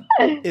Maleficent.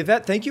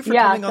 Yvette, thank you for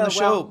Yeah, coming on so, the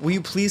show. well- Will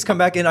you please come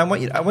back in? I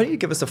want you to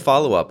give us a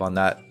follow up on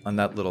that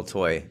little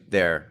toy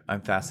there.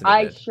 I'm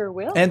fascinated. I sure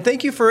will. And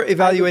thank you for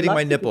evaluating love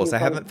my to nipples. give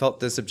you I haven't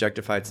felt this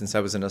objectified since I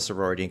was in a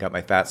sorority and got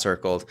my fat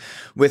circled.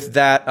 With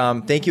that,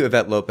 thank you,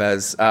 Yvette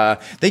Lopez.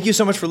 Thank you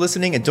so much for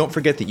listening. And don't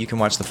forget that you can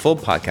watch the full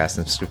podcast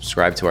and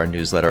subscribe to our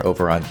newsletter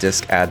over on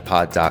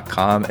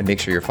discadpod.com. And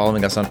make sure you're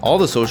following us on all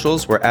the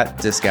socials. We're at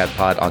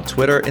discadpod on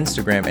Twitter,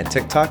 Instagram, and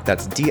TikTok.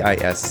 That's DISCADPOD.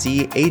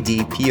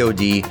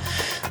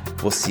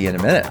 We'll see you in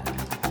a minute.